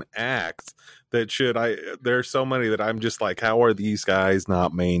amazing acts that there's so many that I'm just like, how are these guys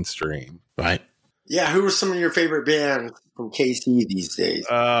not mainstream? Right. Yeah, who are some of your favorite bands from KC these days?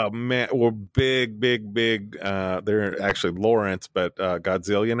 Man, we're big. They're actually Lawrence, but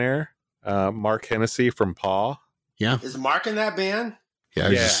Godzillionaire, Mark Hennessy from Paw. Yeah. Is Mark in that band? Yeah,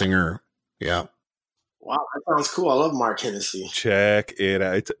 he's a singer. Yeah. Wow, that sounds cool. I love Mark Hennessy. Check it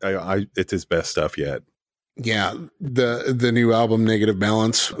out. It's his best stuff yet. Yeah, the new album, Negative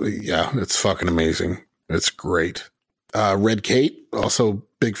Balance. Yeah, it's fucking amazing. It's great. Red Kate, also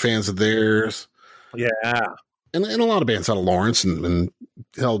big fans of theirs. Yeah. And a lot of bands out of Lawrence and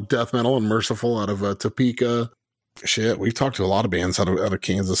hell, Death Metal and Merciful out of Topeka. Shit, we've talked to a lot of bands out of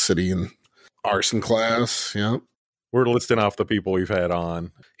Kansas City and Arson Class. Yeah. We're listing off the people we've had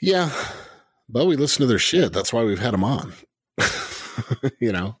on. Yeah. But we listen to their shit. That's why we've had them on.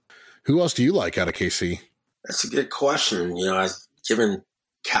 You know, who else do you like out of KC? That's a good question. You know, I've given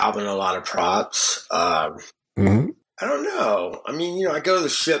Calvin a lot of props. I don't know. I mean, you know, I go to the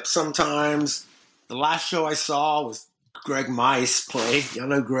ship sometimes. The last show I saw was Greg Mice play. Y'all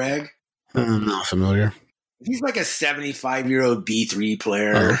know Greg? Not familiar. He's like a 75-year-old B3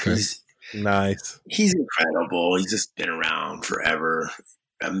 player. Oh, okay. Nice. He's incredible. He's just been around forever.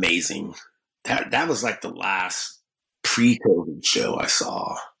 Amazing. That was like the last pre-COVID show I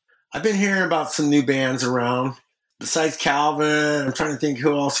saw. I've been hearing about some new bands around. Besides Calvin, I'm trying to think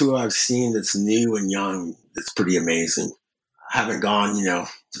who I've seen that's new and young. That's pretty amazing. I haven't gone, you know,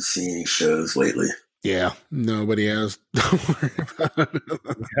 to see any shows lately. Yeah, nobody has. Don't worry about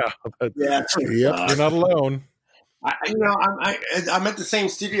it. Yep. You're not alone. I'm at the same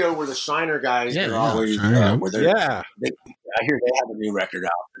studio where the Shiner guys are always. I hear they have a new record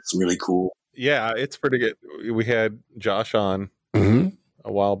out. It's really cool. Yeah, it's pretty good. We had Josh on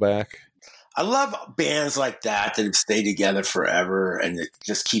a while back. I love bands like that have stayed together forever and that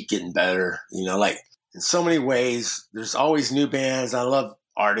just keep getting better. You know, like in so many ways, there's always new bands. I love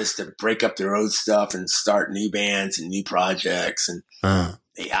artists that break up their old stuff and start new bands and new projects, and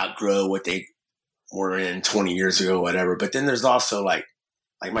they outgrow what they were in 20 years ago, whatever. But then there's also like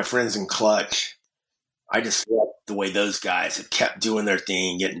my friends in Clutch. I just love the way those guys have kept doing their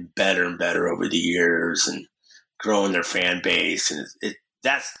thing, getting better and better over the years and growing their fan base. And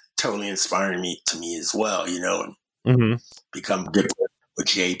that's totally inspiring to me as well, you know, and become good with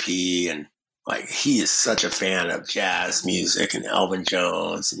JP. And like, he is such a fan of jazz music and Elvin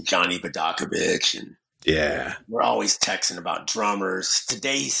Jones and Johnny Bodakovich. And yeah, we're always texting about drummers.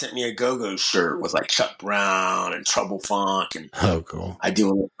 Today he sent me a go-go shirt with like Chuck Brown and Trouble Funk. And oh, cool. I do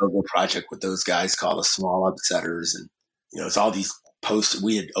a go-go project with those guys called the Small Upsetters. And, you know, it's all these posts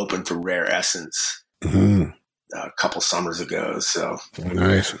we had opened for Rare Essence a couple summers ago. So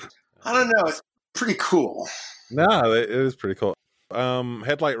nice. I don't know. It's pretty cool. No, it is pretty cool.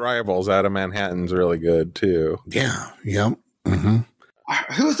 Headlight Rivals out of Manhattan's really good too. Yeah. Yep.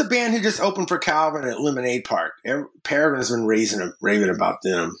 Who's the band who just opened for Calvin at Lemonade Park? Peregrine's been raving about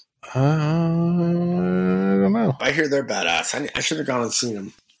them. I don't know. I hear they're badass. I should have gone and seen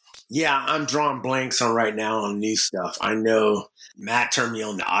them. Yeah, I'm drawing blanks on right now on new stuff. I know Matt turned me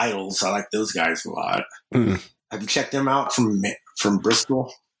on to Idols. I like those guys a lot. Have you checked them out from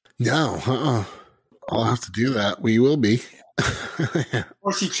Bristol? No. I'll have to do that. We will be. Of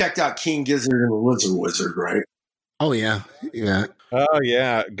course, you checked out King Gizzard and the Lizard Wizard, right? Oh, yeah. Yeah. Oh,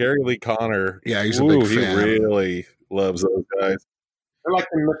 yeah. Gary Lee Conner. Yeah, he's a big fan. He really loves those guys. They're like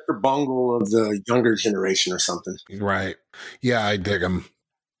the Mr. Bungle of the younger generation or something. Right. Yeah, I dig them.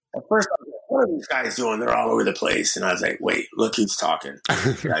 At first, I was like, what are these guys doing? They're all over the place. And I was like, wait, look who's talking.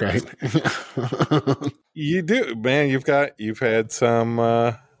 Right. You do, man. You've had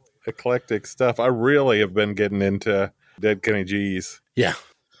some eclectic stuff. I really have been getting into Dead Kenny G's. Yeah.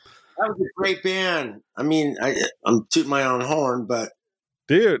 That was a great band. I mean, I'm tooting my own horn, but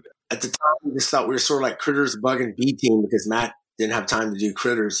dude, at the time, we just thought we were sort of like Critters, Buggin, B Team because Matt didn't have time to do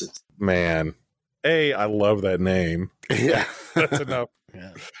Critters. Man, I love that name. Yeah, that's enough.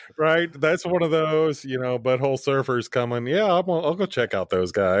 Yeah. Right? That's one of those, you know, butthole surfers coming. Yeah, I'll go check out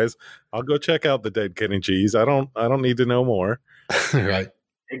those guys. I'll go check out the Dead Kenny G's. I don't need to know more. Right.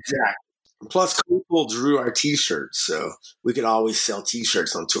 Exactly. Plus, Claypool drew our T-shirts, so we could always sell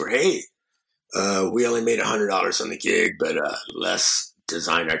T-shirts on tour. Hey, we only made $100 on the gig, but Les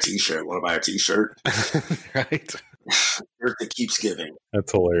designed our T-shirt. Want to buy our T-shirt? Right. Shirt that keeps giving.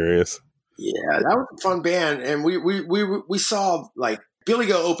 That's hilarious. Yeah, that was a fun band, and we saw like Billy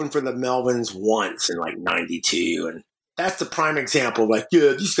Go open for the Melvins once in like '92, and that's the prime example. Like,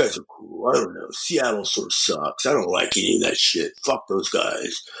 yeah, these guys are cool. I don't know. Seattle sort of sucks. I don't like any of that shit. Fuck those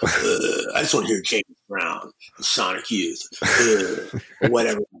guys. I just want to hear James Brown and Sonic Youth.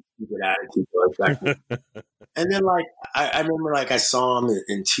 Whatever stupid attitude was back then. And then like I remember like I saw him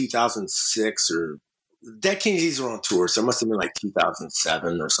in 2006 or Dead Kennedys were on tour, so it must have been like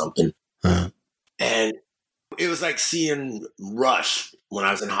 2007 or something. Uh-huh. And it was like seeing Rush when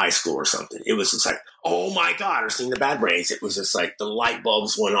I was in high school or something. It was just like, oh my God, or seeing the Bad Brains. It was just like the light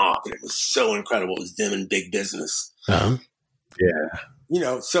bulbs went off and it was so incredible. It was them in Big Business. Uh-huh. Yeah. You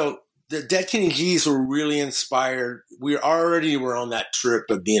know, so the Dead Kennedys were really inspired. We already were on that trip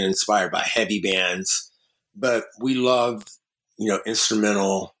of being inspired by heavy bands, but we loved, you know,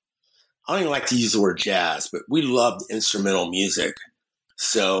 instrumental. I don't even like to use the word jazz, but we loved instrumental music.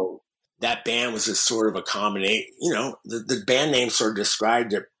 So that band was just sort of a combination, you know, the band name sort of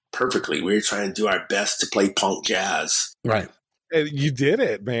described it perfectly. We were trying to do our best to play punk jazz. Right. And you did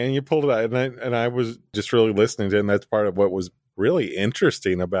it, man. You pulled it out. And I was just really listening to it. And that's part of what was really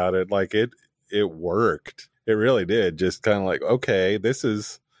interesting about it. Like it worked. It really did. Just kind of like, okay, this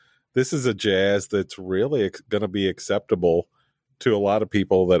is a jazz that's really going to be acceptable to a lot of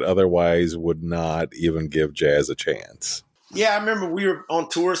people that otherwise would not even give jazz a chance. Yeah, I remember we were on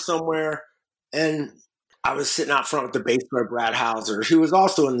tour somewhere, and I was sitting out front with the bass player, Brad Hauser, who was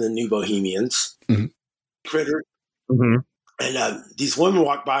also in the New Bohemians, Critter. Mm-hmm. And these women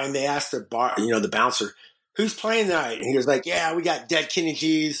walked by, and they asked the bouncer, who's playing tonight? And he was like, yeah, we got Dead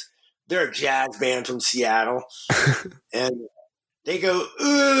Kennedys. They're a jazz band from Seattle. And they go,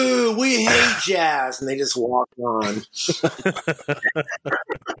 ooh, we hate jazz. And they just walked on.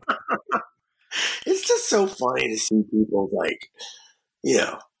 It's just so funny to see people like, you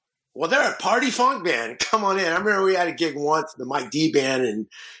know, well, they're a party funk band. Come on in. I remember we had a gig once, the Mike D band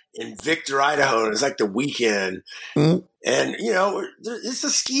in Victor, Idaho. And it was like the weekend. Mm-hmm. And, you know, it's a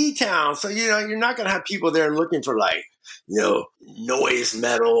ski town. So, you know, you're not going to have people there looking for like, you know, noise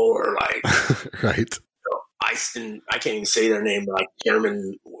metal or like, right. You know, Ice and I can't even say their name, but like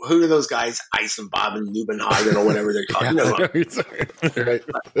Chairman, who are those guys? Ice and Bob and Nubenhagen or whatever they're called. You know, right.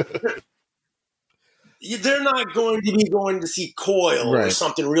 They're not going to be going to see Coil or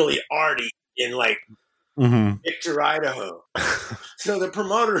something really arty in like Victor, Idaho. So the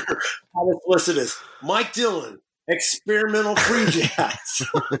promoter had us listed as Mike Dillon, experimental free jazz.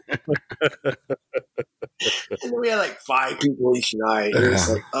 And then we had like 5 people each night. It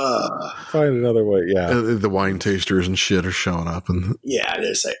was like, find another way. Yeah. The wine tasters and shit are showing up. And yeah, they're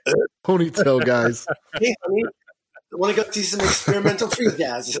just like, ponytail guys. Hey, honey, I want to go see some experimental free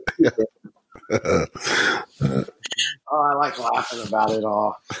jazz. I like laughing about it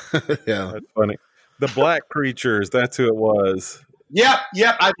all. Yeah, that's funny. The Black Creatures, that's who it was. Yep.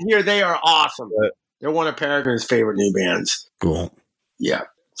 I hear they are awesome. They're one of Peregrine's favorite new bands. Cool. Yeah.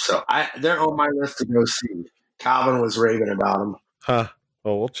 So they're on my list to go see. Calvin was raving about them. Huh.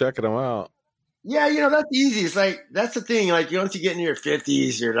 Well, we'll check them out. Yeah, you know, that's easy. It's like, that's the thing. Like, once you get into your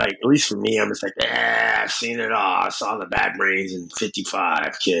 50s, you're like, at least for me, I'm just like, I've seen it all. I saw the Bad Brains in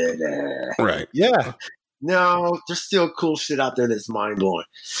 55, kid. Right. Yeah. No, there's still cool shit out there that's mind-blowing.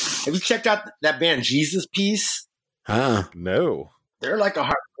 Have you checked out that band Jesus Piece? No. They're like a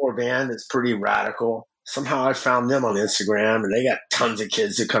hardcore band that's pretty radical. Somehow I found them on Instagram, and they got tons of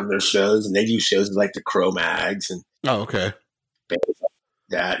kids that come to their shows, and they do shows with like the Cro-Mags. And okay.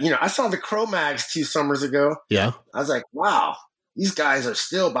 That, you know, I saw the Cro-Mags 2 summers ago. Yeah. I was like, wow, these guys are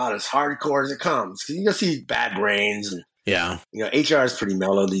still about as hardcore as it comes. Because you go see Bad Brains, and yeah, you know, HR is pretty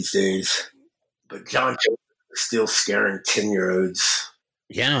mellow these days. But John Jones is still scaring 10-year-olds.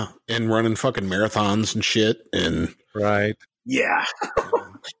 Yeah, and running fucking marathons and shit. And right. Yeah.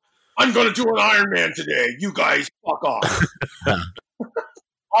 I'm going to do an Ironman today. You guys fuck off.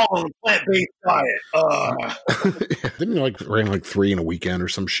 All on a plant-based diet. Didn't you like ran like 3 in a weekend or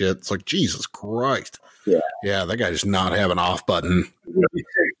some shit? It's like, Jesus Christ. Yeah, that guy does not have an off button. I'm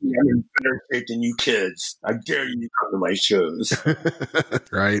in better shape than you kids. I dare you to come to my shows.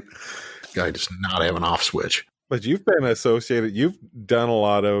 Right. Guy does not have an off switch. But you've been associated, you've done a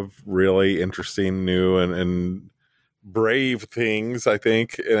lot of really interesting, new and brave things, I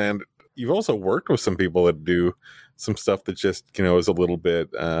think. And you've also worked with some people that do some stuff that just, you know, is a little bit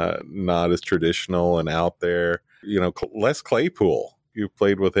not as traditional and out there. You know, Les Claypool, you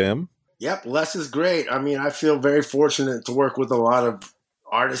played with him. Yep, Les is great. I mean, I feel very fortunate to work with a lot of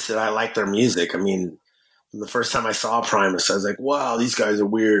artists that I like their music. I mean, the first time I saw Primus, I was like, wow, these guys are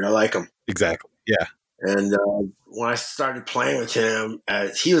weird. I like them. Exactly. Yeah. And when I started playing with him,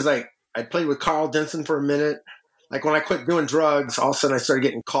 he was like, I played with Carl Denson for a minute. Like when I quit doing drugs, all of a sudden I started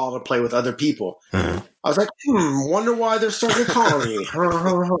getting called to play with other people. I was like, wonder why they're starting to call me.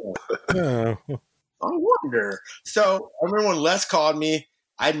 I wonder. So I remember when Les called me,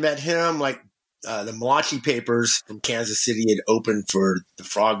 I'd met him, like the Malachi Papers from Kansas City had opened for the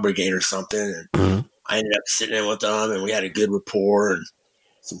Frog Brigade or something. And I ended up sitting in with them, and we had a good rapport and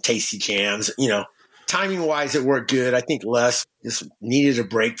some tasty jams. You know, timing-wise, it worked good. I think Les just needed a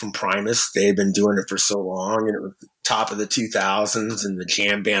break from Primus. They had been doing it for so long, and it was the top of the 2000s, and the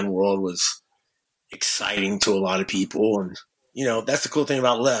jam band world was exciting to a lot of people. And, you know, that's the cool thing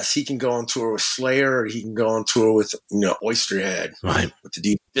about Les. He can go on tour with Slayer, or he can go on tour with, you know, Oysterhead, right, with the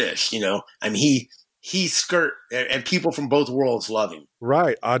Deep Fish, you know. I mean, he skirt, and people from both worlds love him.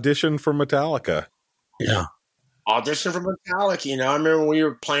 Right. Audition for Metallica. Yeah. Audition for Metallica, you know. I remember when we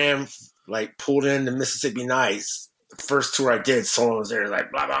were playing, like, pulled into Mississippi Nights. The first tour I did, someone was there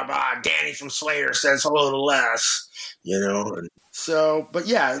like, blah, blah, blah. Danny from Slayer says hello to Les, you know. And so, but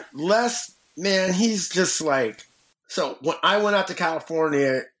yeah, Les, man, he's just like, so when I went out to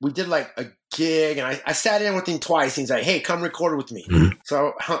California, we did like a gig, and I sat in with him twice. He's like, hey, come record with me. Mm-hmm.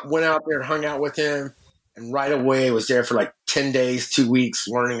 So I went out there and hung out with him, and right away was there for like 10 days, 2 weeks,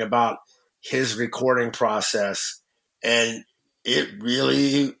 learning about his recording process. And it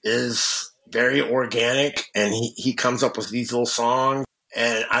really is very organic, and he comes up with these little songs.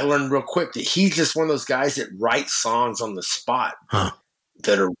 And I learned real quick that he's just one of those guys that writes songs on the spot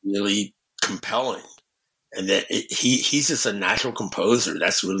that are really compelling. And that he's just a natural composer.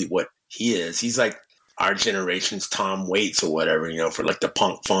 That's really what he is. He's like our generation's Tom Waits or whatever, you know, for like the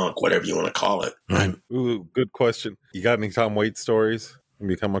punk funk, whatever you want to call it. Right. Ooh, good question. You got any Tom Waits stories? Have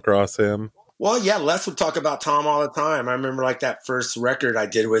you come across him? Well, yeah, Les would talk about Tom all the time. I remember like that first record I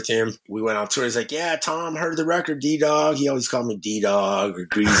did with him. We went on tour. He's like, yeah, Tom, heard the record, D-Dog. He always called me D-Dog or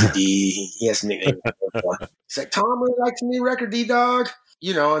Greasy D. He has a nickname. He's like, Tom really likes the new record, D-Dog.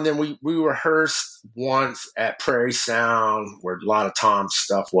 You know, and then we rehearsed once at Prairie Sound where a lot of Tom's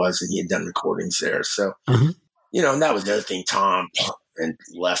stuff was, and he had done recordings there. So, you know, and that was the other thing. Tom and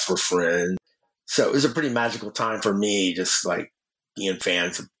Les were friends. So it was a pretty magical time for me, just like being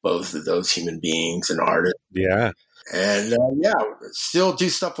fans of both of those human beings and artists. Yeah. And yeah, still do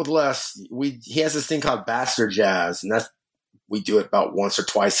stuff with Les. He has this thing called Bastard Jazz, and we do it about once or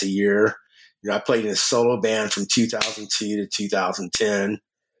twice a year. You know, I played in a solo band from 2002 to 2010,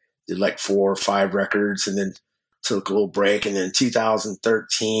 did like 4 or 5 records, and then took a little break. And then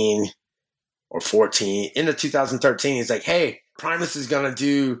 2013 or 14, into 2013, he's like, hey, Primus is going to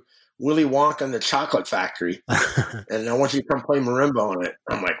do Willy Wonka and the Chocolate Factory, and I want you to come play marimba on it.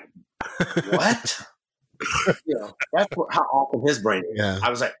 I'm like, what? You know, that's how often his brain is. Yeah. I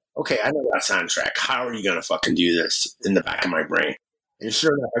was like, okay, I know that soundtrack. How are you going to fucking do this in the back of my brain? And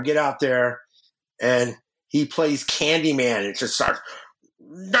sure enough, I get out there, and he plays Candyman. It just starts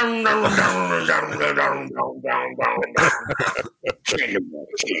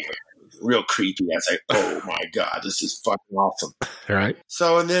real creepy. I was like, oh my God, this is fucking awesome. All right.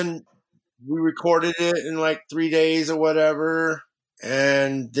 So, and then we recorded it in like 3 days or whatever,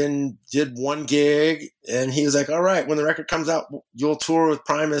 and then did one gig. And he was like, all right, when the record comes out, you'll tour with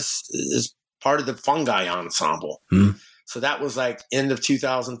Primus as part of the Fungi Ensemble. So that was like end of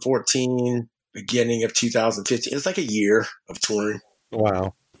 2014, beginning of 2015. It was like a year of touring.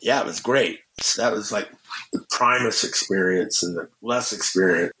 Wow. Yeah, it was great. So that was like the Primus experience and the Les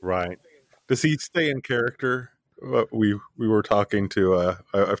experience. Right. Does he stay in character? We were talking to,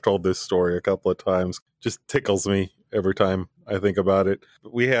 I've told this story a couple of times. Just tickles me every time I think about it.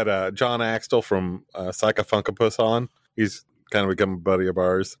 We had John Axtell from Psychofunkapus on. He's kind of become a buddy of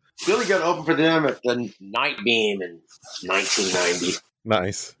ours. Billy got open for them at the Night Beam in 1990.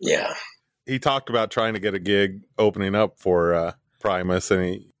 Nice. Yeah. He talked about trying to get a gig opening up for Primus, and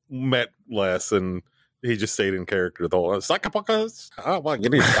he met Les, and he just stayed in character the whole Psychofunkapus. Oh, well, you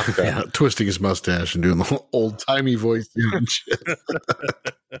need to talk about yeah, twisting his mustache and doing the old-timey voice and shit.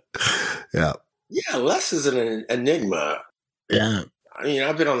 Yeah. Yeah, Les is an enigma. Yeah. I mean,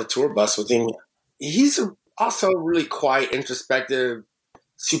 I've been on the tour bus with him. He's also really quiet, introspective,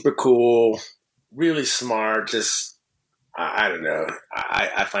 super cool, really smart. Just, I don't know.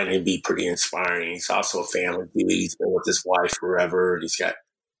 I find him to be pretty inspiring. He's also a family dude. He's been with his wife forever. He's got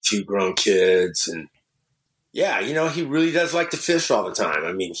 2 grown kids. And yeah, you know, he really does like to fish all the time.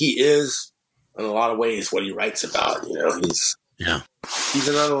 I mean, he is, in a lot of ways, what he writes about. You know, he's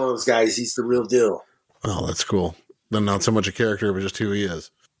another one of those guys. He's the real deal. Oh, that's cool. Then not so much a character, but just who he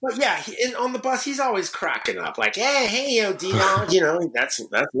is. But yeah, and on the bus, he's always cracking up, like, "Hey, yo, D-Dog," you know, that's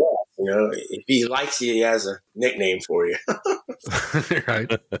what. You know, if he likes you, he has a nickname for you. Right.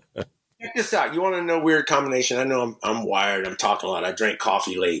 Check this out. You want to know a weird combination? I know I'm wired. I'm talking a lot. I drank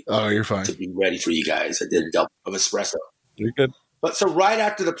coffee late. Oh, you're fine. To be ready for you guys. I did a double of espresso. You're good. But so right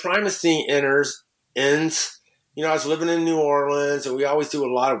after the Primus thing ends, you know, I was living in New Orleans, and we always do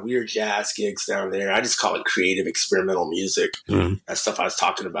a lot of weird jazz gigs down there. I just call it creative experimental music. That stuff I was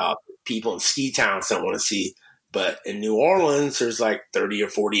talking about. people in ski towns don't want to see. But in New Orleans, there's like 30 or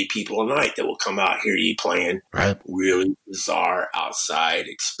 40 people a night that will come out hear you playing really bizarre outside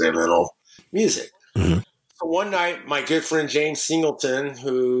experimental music. Mm-hmm. So one night, my good friend James Singleton,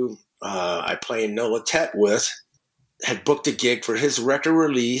 who I play in No Tet with, had booked a gig for his record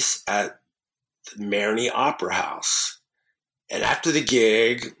release at the Marigny Opera House. And after the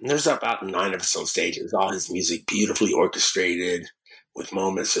gig, there's about 9 of us on stage. It was all his music, beautifully orchestrated with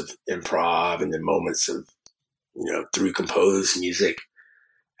moments of improv and then moments of, through composed music.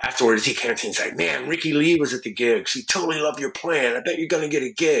 Afterwards, he came to me and said, man, Rickie Lee was at the gig. She totally loved your playing. I bet you're going to get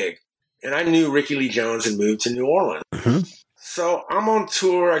a gig. And I knew Rickie Lee Jones had moved to New Orleans. Mm-hmm. So I'm on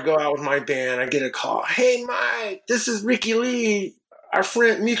tour. I go out with my band. I get a call. Hey, Mike, this is Rickie Lee. Our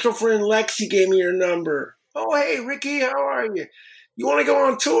mutual friend Lexi gave me your number. Oh, hey, Rickie, how are you? You want to go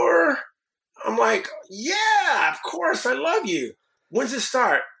on tour? I'm like, yeah, of course. I love you. When's it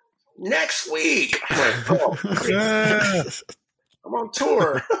start? Next week. I'm like, oh, I'm on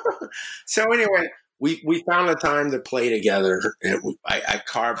tour. So anyway, we found a time to play together. And I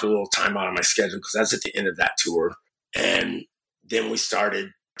carved a little time out of my schedule because that's at the end of that tour. And then we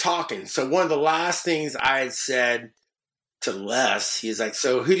started talking. So one of the last things I had said to Les, he's like,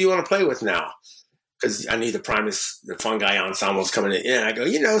 so who do you want to play with now? Because I knew the Fungi Ensemble was coming in. I go,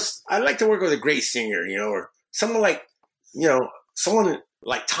 I'd like to work with a great singer, or someone like, someone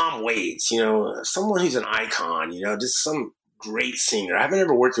like Tom Waits, someone who's an icon, just some great singer. I haven't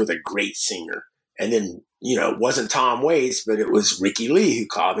ever worked with a great singer. And then, it wasn't Tom Waits, but it was Rickie Lee who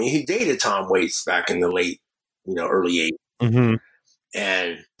called me. He dated Tom Waits back in the late, early 80s. Mm-hmm.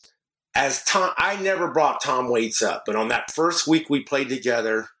 And I never brought Tom Waits up, but on that first week we played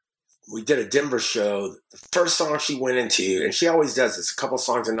together, we did a Denver show. The first song she went into, and she always does this, a couple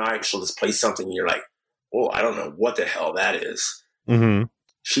songs a night, she'll just play something, and you're like, oh, I don't know what the hell that is. Mm-hmm.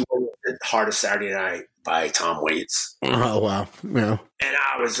 She went into Heart of Saturday Night by Tom Waits. Oh, wow. Yeah. And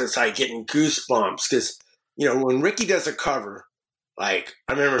I was just like getting goosebumps because, when Rickie does a cover, like,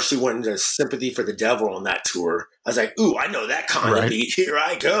 I remember she went into Sympathy for the Devil on that tour. I was like, ooh, I know that kind of beat. Here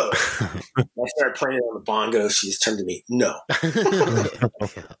I go. I started playing it on the bongos. She just turned to me, no.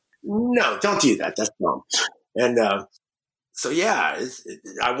 No, don't do that. That's dumb. And I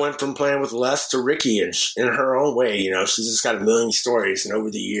went from playing with Les to Rickie in her own way. She's just got a million stories. And over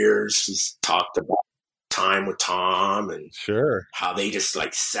the years, she's talked about time with Tom and how they just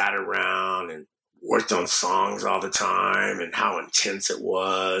like sat around and worked on songs all the time and how intense it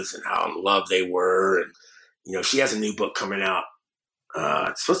was and how in love they were. And, she has a new book coming out.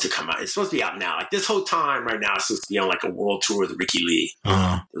 It's supposed to come out. It's supposed to be out now. Like this whole time right now, it's supposed to be on like a world tour with Rickie Lee.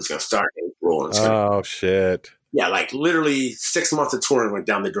 It was going to start in April. And shit. Yeah, like literally 6 months of touring went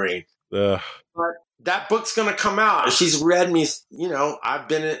down the drain. Ugh. But that book's going to come out. And she's read me,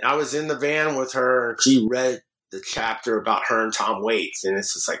 I was in the van with her. And she read the chapter about her and Tom Waits. And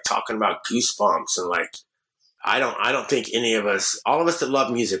it's just like talking about goosebumps. And like, I don't think any of us, all of us that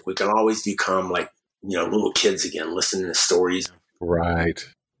love music, we can always become like, little kids again, listening to stories. Right.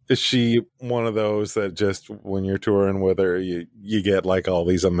 Is she one of those that just when you're touring with her, you get like all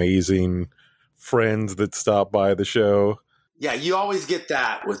these amazing friends that stop by the show? Yeah, you always get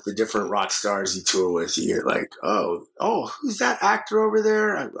that with the different rock stars you tour with. You're like, oh, who's that actor over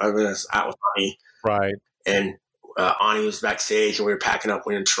there? I was out with Ani. Right. And Ani was backstage and we were packing up.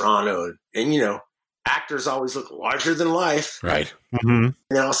 We were in Toronto. And actors always look larger than life. Right. Mm-hmm. And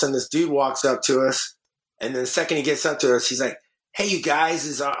then all of a sudden this dude walks up to us. And then the second he gets up to us, he's like, hey, you guys,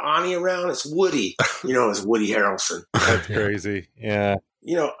 is Ani around? It's Woody. It's Woody Harrelson. That's crazy. Yeah.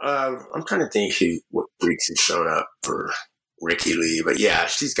 I'm trying to think what freaks have shown up for Rickie Lee. But yeah,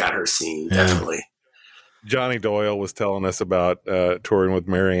 she's got her scene, definitely. Johnny Doyle was telling us about touring with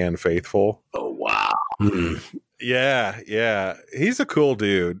Marianne Faithfull. Oh, wow. Mm-hmm. Yeah. He's a cool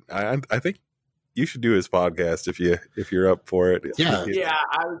dude. I think you should do his podcast if you're up for it. Yeah,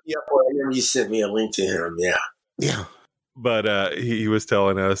 I would be up for it. You sent me a link to him. Yeah. But he was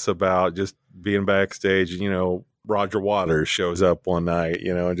telling us about just being backstage. Roger Waters shows up one night,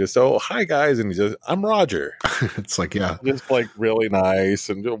 and just, oh, hi guys, and he says, I'm Roger. It's like, yeah, just like really nice.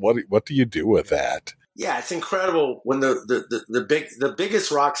 And what do you do with that? Yeah, it's incredible when the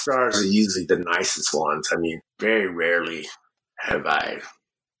biggest rock stars are usually the nicest ones. I mean, very rarely have I,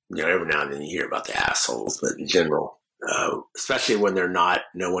 every now and then you hear about the assholes, but in general, especially when they're not,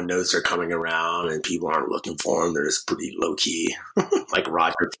 no one knows they're coming around and people aren't looking for them. They're just pretty low key, like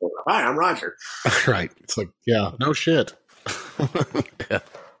Roger. Hi, I'm Roger. Right. It's like, yeah, no shit. Yeah.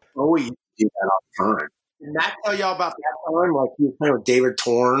 Oh, we used to do that all the time. Did Matt tell y'all about that time? Like you were playing with David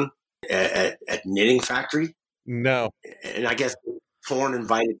Torn at Knitting Factory? No. And I guess Torn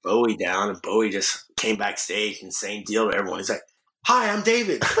invited Bowie down, and Bowie just came backstage and same deal to everyone. He's like, "Hi, I'm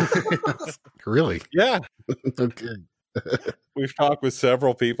David." Really? Yeah. Okay. We've talked with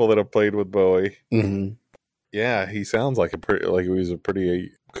several people that have played with Bowie. Mm-hmm. Yeah, he sounds like he was a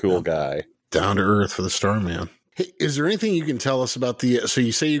pretty cool guy. Down to earth for the Starman. Hey, is there anything you can tell us about so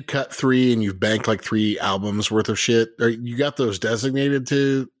you say you cut 3 and you've banked like 3 albums worth of shit? Or you got those designated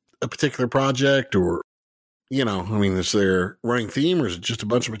to a particular project, or, I mean, is there running theme, or is it just a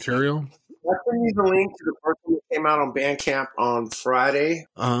bunch of material? I'll send you the link to the first one that came out on Bandcamp on Friday.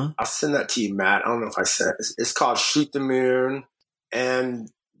 Uh-huh. I'll send that to you, Matt. I don't know if I sent it. It's called Shoot the Moon. And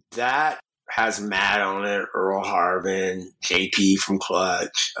that has Matt on it, Earl Harvin, JP from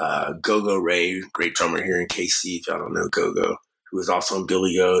Clutch, Go-Go Ray, great drummer here in KC, if y'all don't know Go-Go, who was also in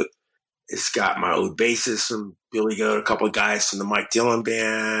Billy Goat. It's got my old bassist from Billy Goat, a couple of guys from the Mike Dillon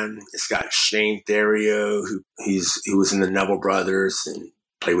band. It's got Shane Therio, who was in the Neville Brothers and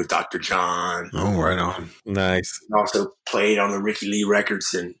played with Dr. John. Oh, right on. Nice. He also played on the Rickie Lee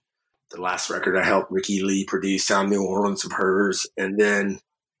records, and the last record I helped Rickie Lee produce, Sound New Orleans of Hers. And then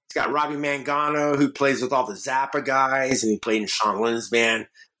it's got Robbie Mangano, who plays with all the Zappa guys, and he played in Sean Lennon's band,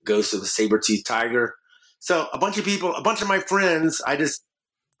 Ghost of the Saber-Toothed Tiger. So a bunch of my friends, I just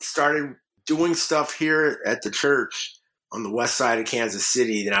started doing stuff here at the church on the west side of Kansas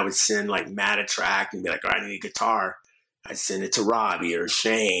City. Then I would send like Matt a track and be like, "All right, I need a guitar." I'd send it to Robbie or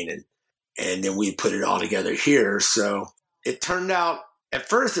Shane, and then we'd put it all together here. So it turned out, at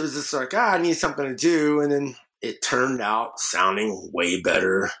first it was just like, I need something to do. And then it turned out sounding way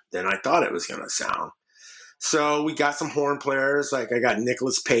better than I thought it was going to sound. So we got some horn players. Like I got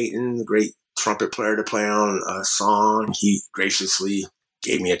Nicholas Payton, the great trumpet player, to play on a song. He graciously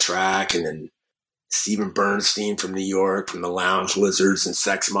gave me a track. And then Stephen Bernstein from New York, from the Lounge Lizards and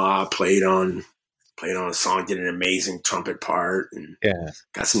Sex Mob, played on a song, did an amazing trumpet part. And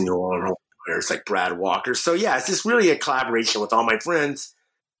got some New Orleans players like Brad Walker. So yeah, it's just really a collaboration with all my friends.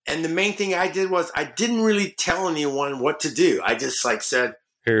 And the main thing I did was I didn't really tell anyone what to do. I just like said,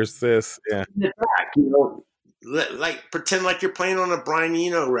 "Here's this." Yeah. Back, like pretend like you're playing on a Brian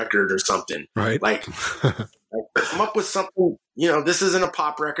Eno record or something. Right. Like come up with something, this isn't a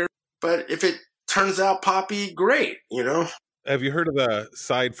pop record, but if it turns out poppy, great, Have you heard of the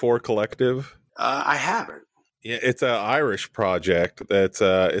Side 4 Collective? I haven't. Yeah, it's an Irish project that's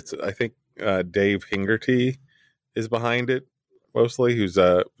I think Dave Hingerty is behind it mostly, he's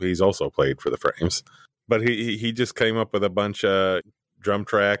also played for the Frames. But he just came up with a bunch of drum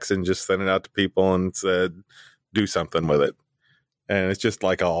tracks and just sent it out to people and said, do something with it. And it's just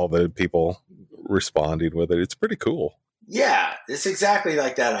like all the people responding with it. It's pretty cool. Yeah, it's exactly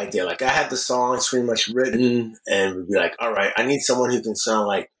like that idea. Like I had the songs pretty much written and would be like, all right, I need someone who can sound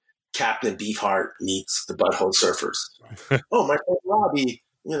like Captain Beefheart meets the Butthole Surfers. Oh, my friend Robbie,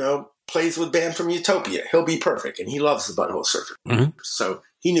 plays with band from Utopia. He'll be perfect. And he loves the Butthole Surfers. Mm-hmm. So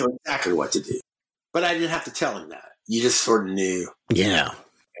he knew exactly what to do. But I didn't have to tell him that. You just sort of knew. Yeah.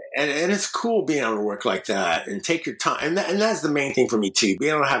 And it's cool being able to work like that and take your time. And that's the main thing for me, too.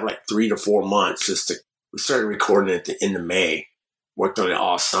 Being able to have like 3 to 4 months we started recording it at the end of May. Worked on it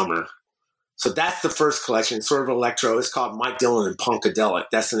all summer. So that's the first collection, sort of electro. It's called Mike Dillon and Punkadelic.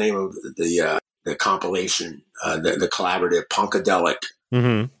 That's the name of the compilation, the collaborative Punkadelic.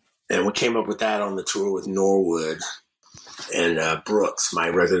 Mm-hmm. And we came up with that on the tour with Norwood and Brooks, my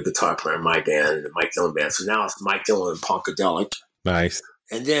regular guitar player in my band, and the Mike Dillon band. So now it's Mike Dillon and Punkadelic. Nice.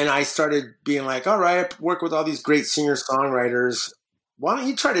 And then I started being like, all right, I work with all these great singer-songwriters. Why don't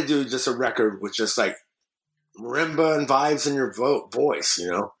you try to do just a record with just like marimba and vibes in your voice,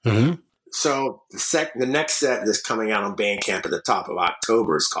 Mm-hmm. So the next set that's coming out on Bandcamp at the top of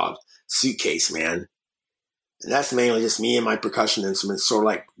October is called Suitcase Man. And that's mainly just me and my percussion instruments, sort of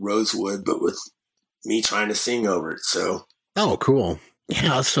like Rosewood, but with me trying to sing over it. So. Oh, cool.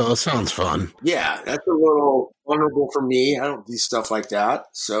 Yeah, so it sounds fun. Yeah, that's a little vulnerable for me. I don't do stuff like that.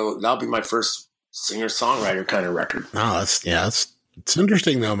 So that'll be my first singer-songwriter kind of record. Oh, it's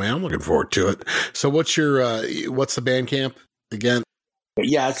interesting though, man. I'm looking forward to it. So what's the Bandcamp again? But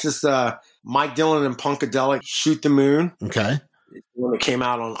yeah, it's just Mike Dillon and Punkadelic, Shoot the Moon. Okay. It's one that came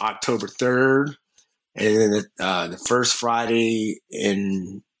out on October 3rd. And then the first Friday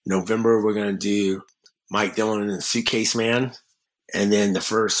in November, we're going to do Mike Dillon and Suitcase Man. And then the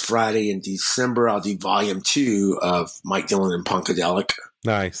first Friday in December, I'll do volume 2 of Mike Dillon and Punkadelic.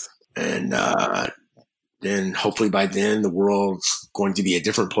 Nice. And then hopefully by then, the world's going to be a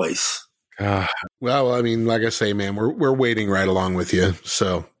different place. Well, I mean, like I say, man, we're waiting right along with you.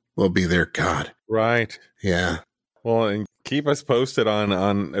 So we'll be there. God. Right. Yeah. Well, and keep us posted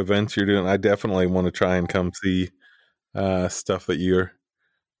on events you're doing. I definitely want to try and come see stuff that you're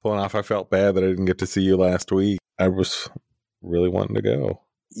pulling off. I felt bad that I didn't get to see you last week. I was really wanting to go.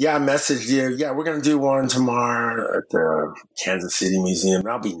 Yeah, I messaged you. Yeah, we're going to do one tomorrow at the Kansas City Museum.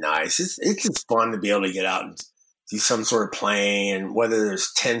 That'll be nice. It's just fun to be able to get out and do some sort of playing, and whether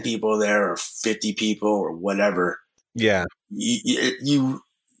there's 10 people there or 50 people or whatever. Yeah. You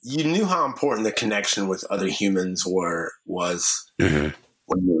knew how important the connection with other humans was when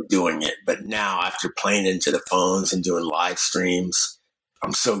you were doing it. But now, after playing into the phones and doing live streams,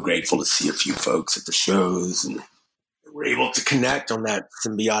 I'm so grateful to see a few folks at the shows, and we're able to connect on that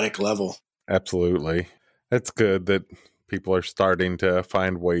symbiotic level. Absolutely. It's good that people are starting to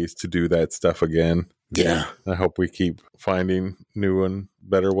find ways to do that stuff again. Yeah. I hope we keep finding new and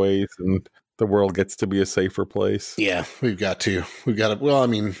better ways, and the world gets to be a safer place. Yeah, we've got to. Well, I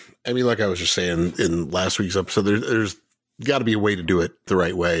mean, like I was just saying in last week's episode, there's got to be a way to do it the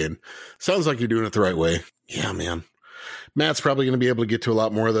right way. And sounds like you're doing it the right way. Yeah, man. Matt's probably going to be able to get to a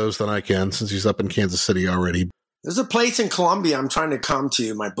lot more of those than I can, since he's up in Kansas City already. There's a place in Columbia I'm trying to come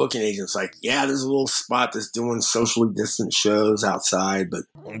to. My booking agent's like, yeah, there's a little spot that's doing socially distant shows outside. But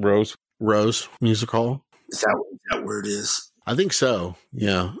Rose Music Hall? Is that where it is? I think so.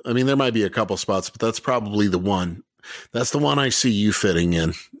 Yeah. I mean, there might be a couple spots, but that's probably the one. That's the one I see you fitting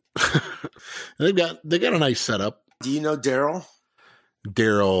in. They got a nice setup. Do you know Daryl?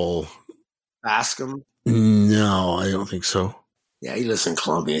 Daryl Bascom? No, I don't think so. Yeah, he lives in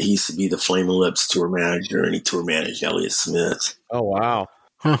Columbia. He used to be the Flame of Lips tour manager, and he tour managed Elliott Smith. Oh, wow.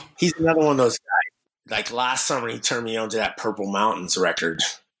 Huh. He's another one of those guys. Like last summer, he turned me on to that Purple Mountains record.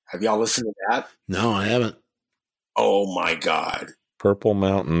 Have y'all listened to that? No, I haven't. Oh, my God. Purple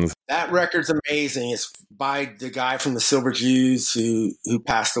Mountains. That record's amazing. It's by the guy from the Silver Jews who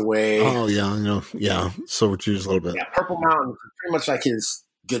passed away. Oh, yeah, I know. Yeah, Silver Jews a little bit. Yeah, Purple Mountains is pretty much like his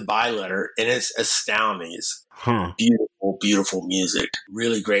goodbye letter, and it's astounding. It's beautiful, beautiful music.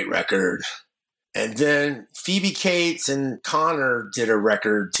 Really great record. And then Phoebe Cates and Connor did a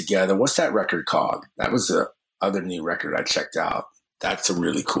record together. What's that record called? That was the other new record I checked out. That's a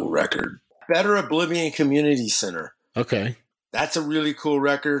really cool record. Better Oblivion Community Center. Okay. That's a really cool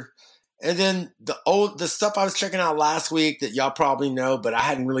record. And then the stuff I was checking out last week that y'all probably know, but I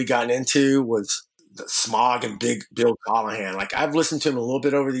hadn't really gotten into, was the Smog and Big Bill Callahan. Like, I've listened to him a little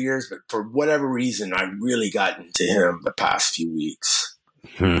bit over the years, but for whatever reason, I really got into him the past few weeks.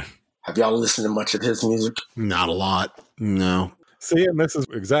 Have y'all listened to much of his music? Not a lot. No. See, and this is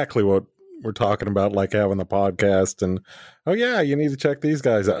exactly what we're talking about, like having the podcast and, oh, yeah, you need to check these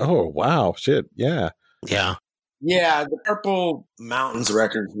guys out. Oh, wow. Shit. Yeah. Yeah. Yeah. The Purple Mountains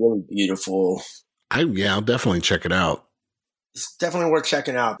record is really beautiful. I'll definitely check it out. It's definitely worth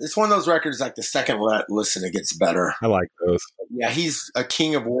checking out. It's one of those records, like the second listen, it gets better. I like those. Yeah, he's a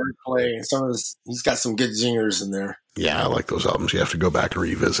king of wordplay, and he's got some good zingers in there. Yeah, I like those albums. You have to go back and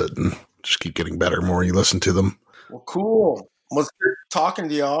revisit and just keep getting better the more you listen to them. Well, cool. Was good talking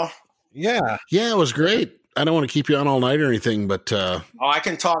to y'all. Yeah. Yeah, it was great. I don't want to keep you on all night or anything, but I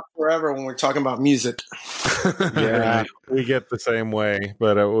can talk forever when we're talking about music. Yeah, we get the same way,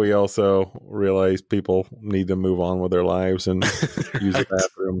 but we also realize people need to move on with their lives and use the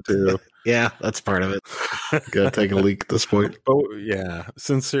bathroom too. Yeah, that's part of it. Gotta take a leak at this point. Oh yeah,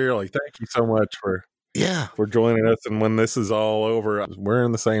 sincerely, thank you so much for joining us. And when this is all over, we're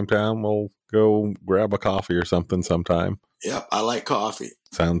in the same town. We'll go grab a coffee or something sometime. Yep, I like coffee.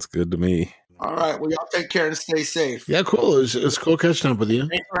 Sounds good to me. All right. Well, y'all take care and stay safe. Yeah, cool. It was cool catching up with you.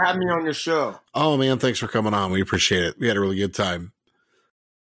 Thanks for having me on your show. Oh, man, thanks for coming on. We appreciate it. We had a really good time.